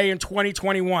 barrels a day in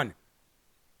 2021.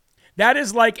 That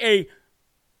is like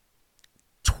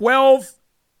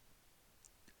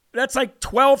that's like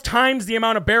 12 times the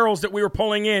amount of barrels that we were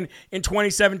pulling in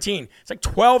 2017. It's like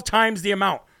 12 times the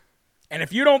amount. And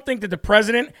if you don't think that the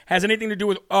president has anything to do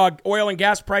with oil and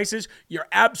gas prices, you're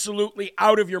absolutely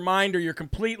out of your mind, or you're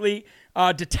completely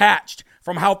detached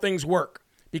from how things work.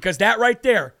 Because that right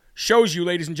there shows you,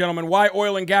 ladies and gentlemen, why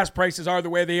oil and gas prices are the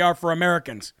way they are for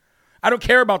Americans. I don't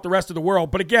care about the rest of the world.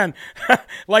 But again,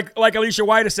 like Alicia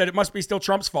White has said, it must be still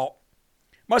Trump's fault.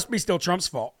 Must be still Trump's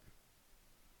fault.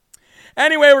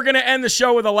 Anyway, we're going to end the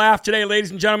show with a laugh today,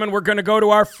 ladies and gentlemen. We're going to go to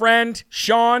our friend,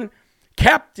 Sean,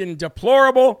 Captain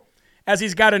Deplorable, as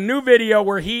he's got a new video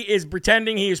where he is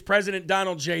pretending he is President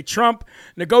Donald J. Trump,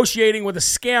 negotiating with a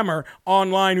scammer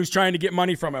online who's trying to get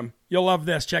money from him. You'll love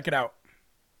this. Check it out.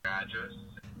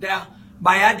 Now,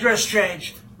 my address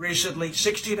changed recently,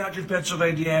 1600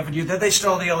 Pennsylvania Avenue. Then they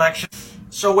stole the election.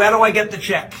 So where do I get the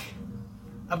check?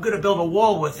 I'm going to build a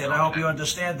wall with it. I hope you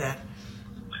understand that.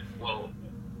 Well,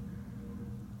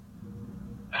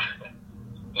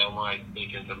 am I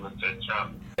speaking to Mr.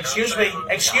 Trump? Excuse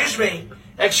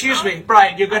me,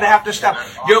 Brian, you're going to have to stop.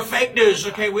 You're fake news,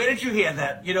 okay? Where did you hear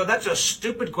that? You know, that's a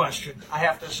stupid question, I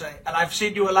have to say. And I've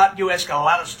seen you a lot. You ask a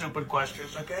lot of stupid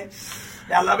questions, okay?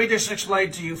 Now, let me just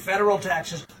explain to you federal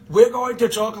taxes. We're going to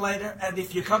talk later, and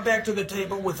if you come back to the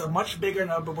table with a much bigger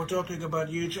number, we're talking about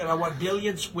huge, and I want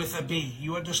billions with a B.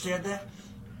 You understand that?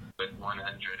 With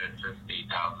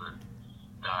 150,000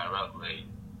 directly.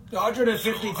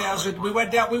 150,000. We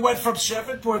went from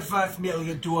 7.5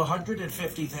 million to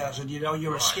 150,000. You know,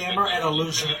 you're a scammer and a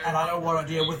loser, and I don't want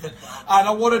to deal with it. I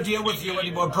don't want to deal with you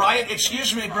anymore. Brian,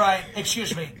 excuse me,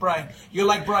 Brian. You're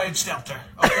like Brian Stelter.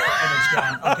 Okay, and it's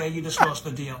gone. Okay, you just lost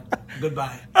the deal.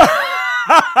 Goodbye.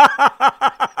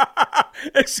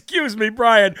 Excuse me,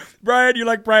 Brian. Brian, you're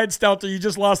like Brian Stelter. You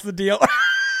just lost the deal.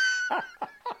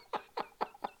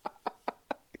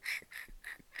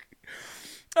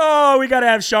 Oh, we got to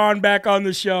have Sean back on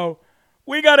the show.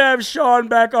 What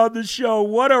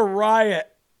a riot.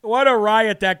 What a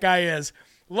riot that guy is.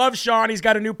 Love Sean. He's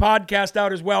got a new podcast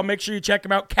out as well. Make sure you check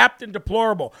him out. Captain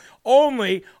Deplorable.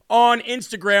 Only on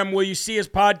Instagram will you see his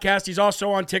podcast. He's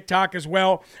also on TikTok as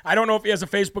well. I don't know if he has a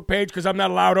Facebook page because I'm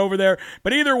not allowed over there.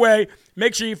 But either way,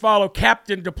 make sure you follow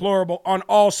Captain Deplorable on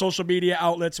all social media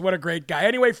outlets. What a great guy.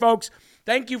 Anyway, folks,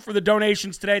 thank you for the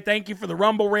donations today. Thank you for the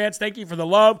Rumble rants. Thank you for the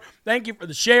love. Thank you for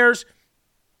the shares.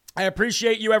 I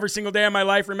appreciate you every single day of my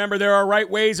life. Remember, there are right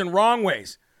ways and wrong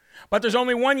ways, but there's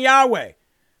only one Yahweh.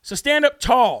 So stand up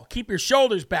tall, keep your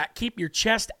shoulders back, keep your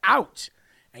chest out,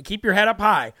 and keep your head up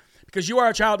high, because you are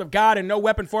a child of God and no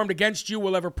weapon formed against you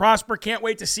will ever prosper. Can't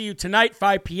wait to see you tonight,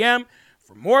 5 p.m.,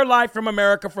 for more Live from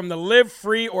America from the Live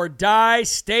Free or Die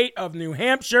state of New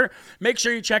Hampshire. Make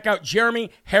sure you check out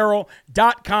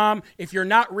JeremyHarrell.com. If you're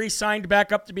not re-signed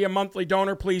back up to be a monthly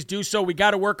donor, please do so. We got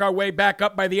to work our way back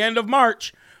up by the end of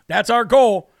March. That's our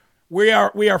goal. We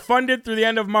are funded through the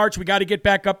end of March. We got to get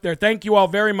back up there. Thank you all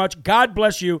very much. God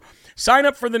bless you. Sign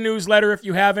up for the newsletter if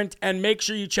you haven't, and make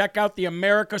sure you check out the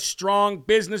America Strong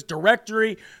Business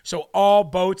Directory so all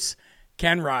boats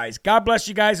can rise. God bless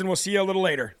you guys, and we'll see you a little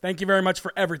later. Thank you very much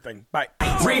for everything. Bye.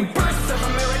 Rebirth of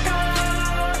America.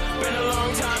 Been a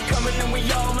long time coming, and we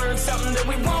all learned something that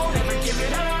we won't ever give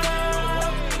it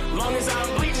up. Long as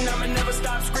I'm bleeding, I'ma never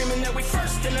stop screaming that we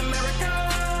first in America.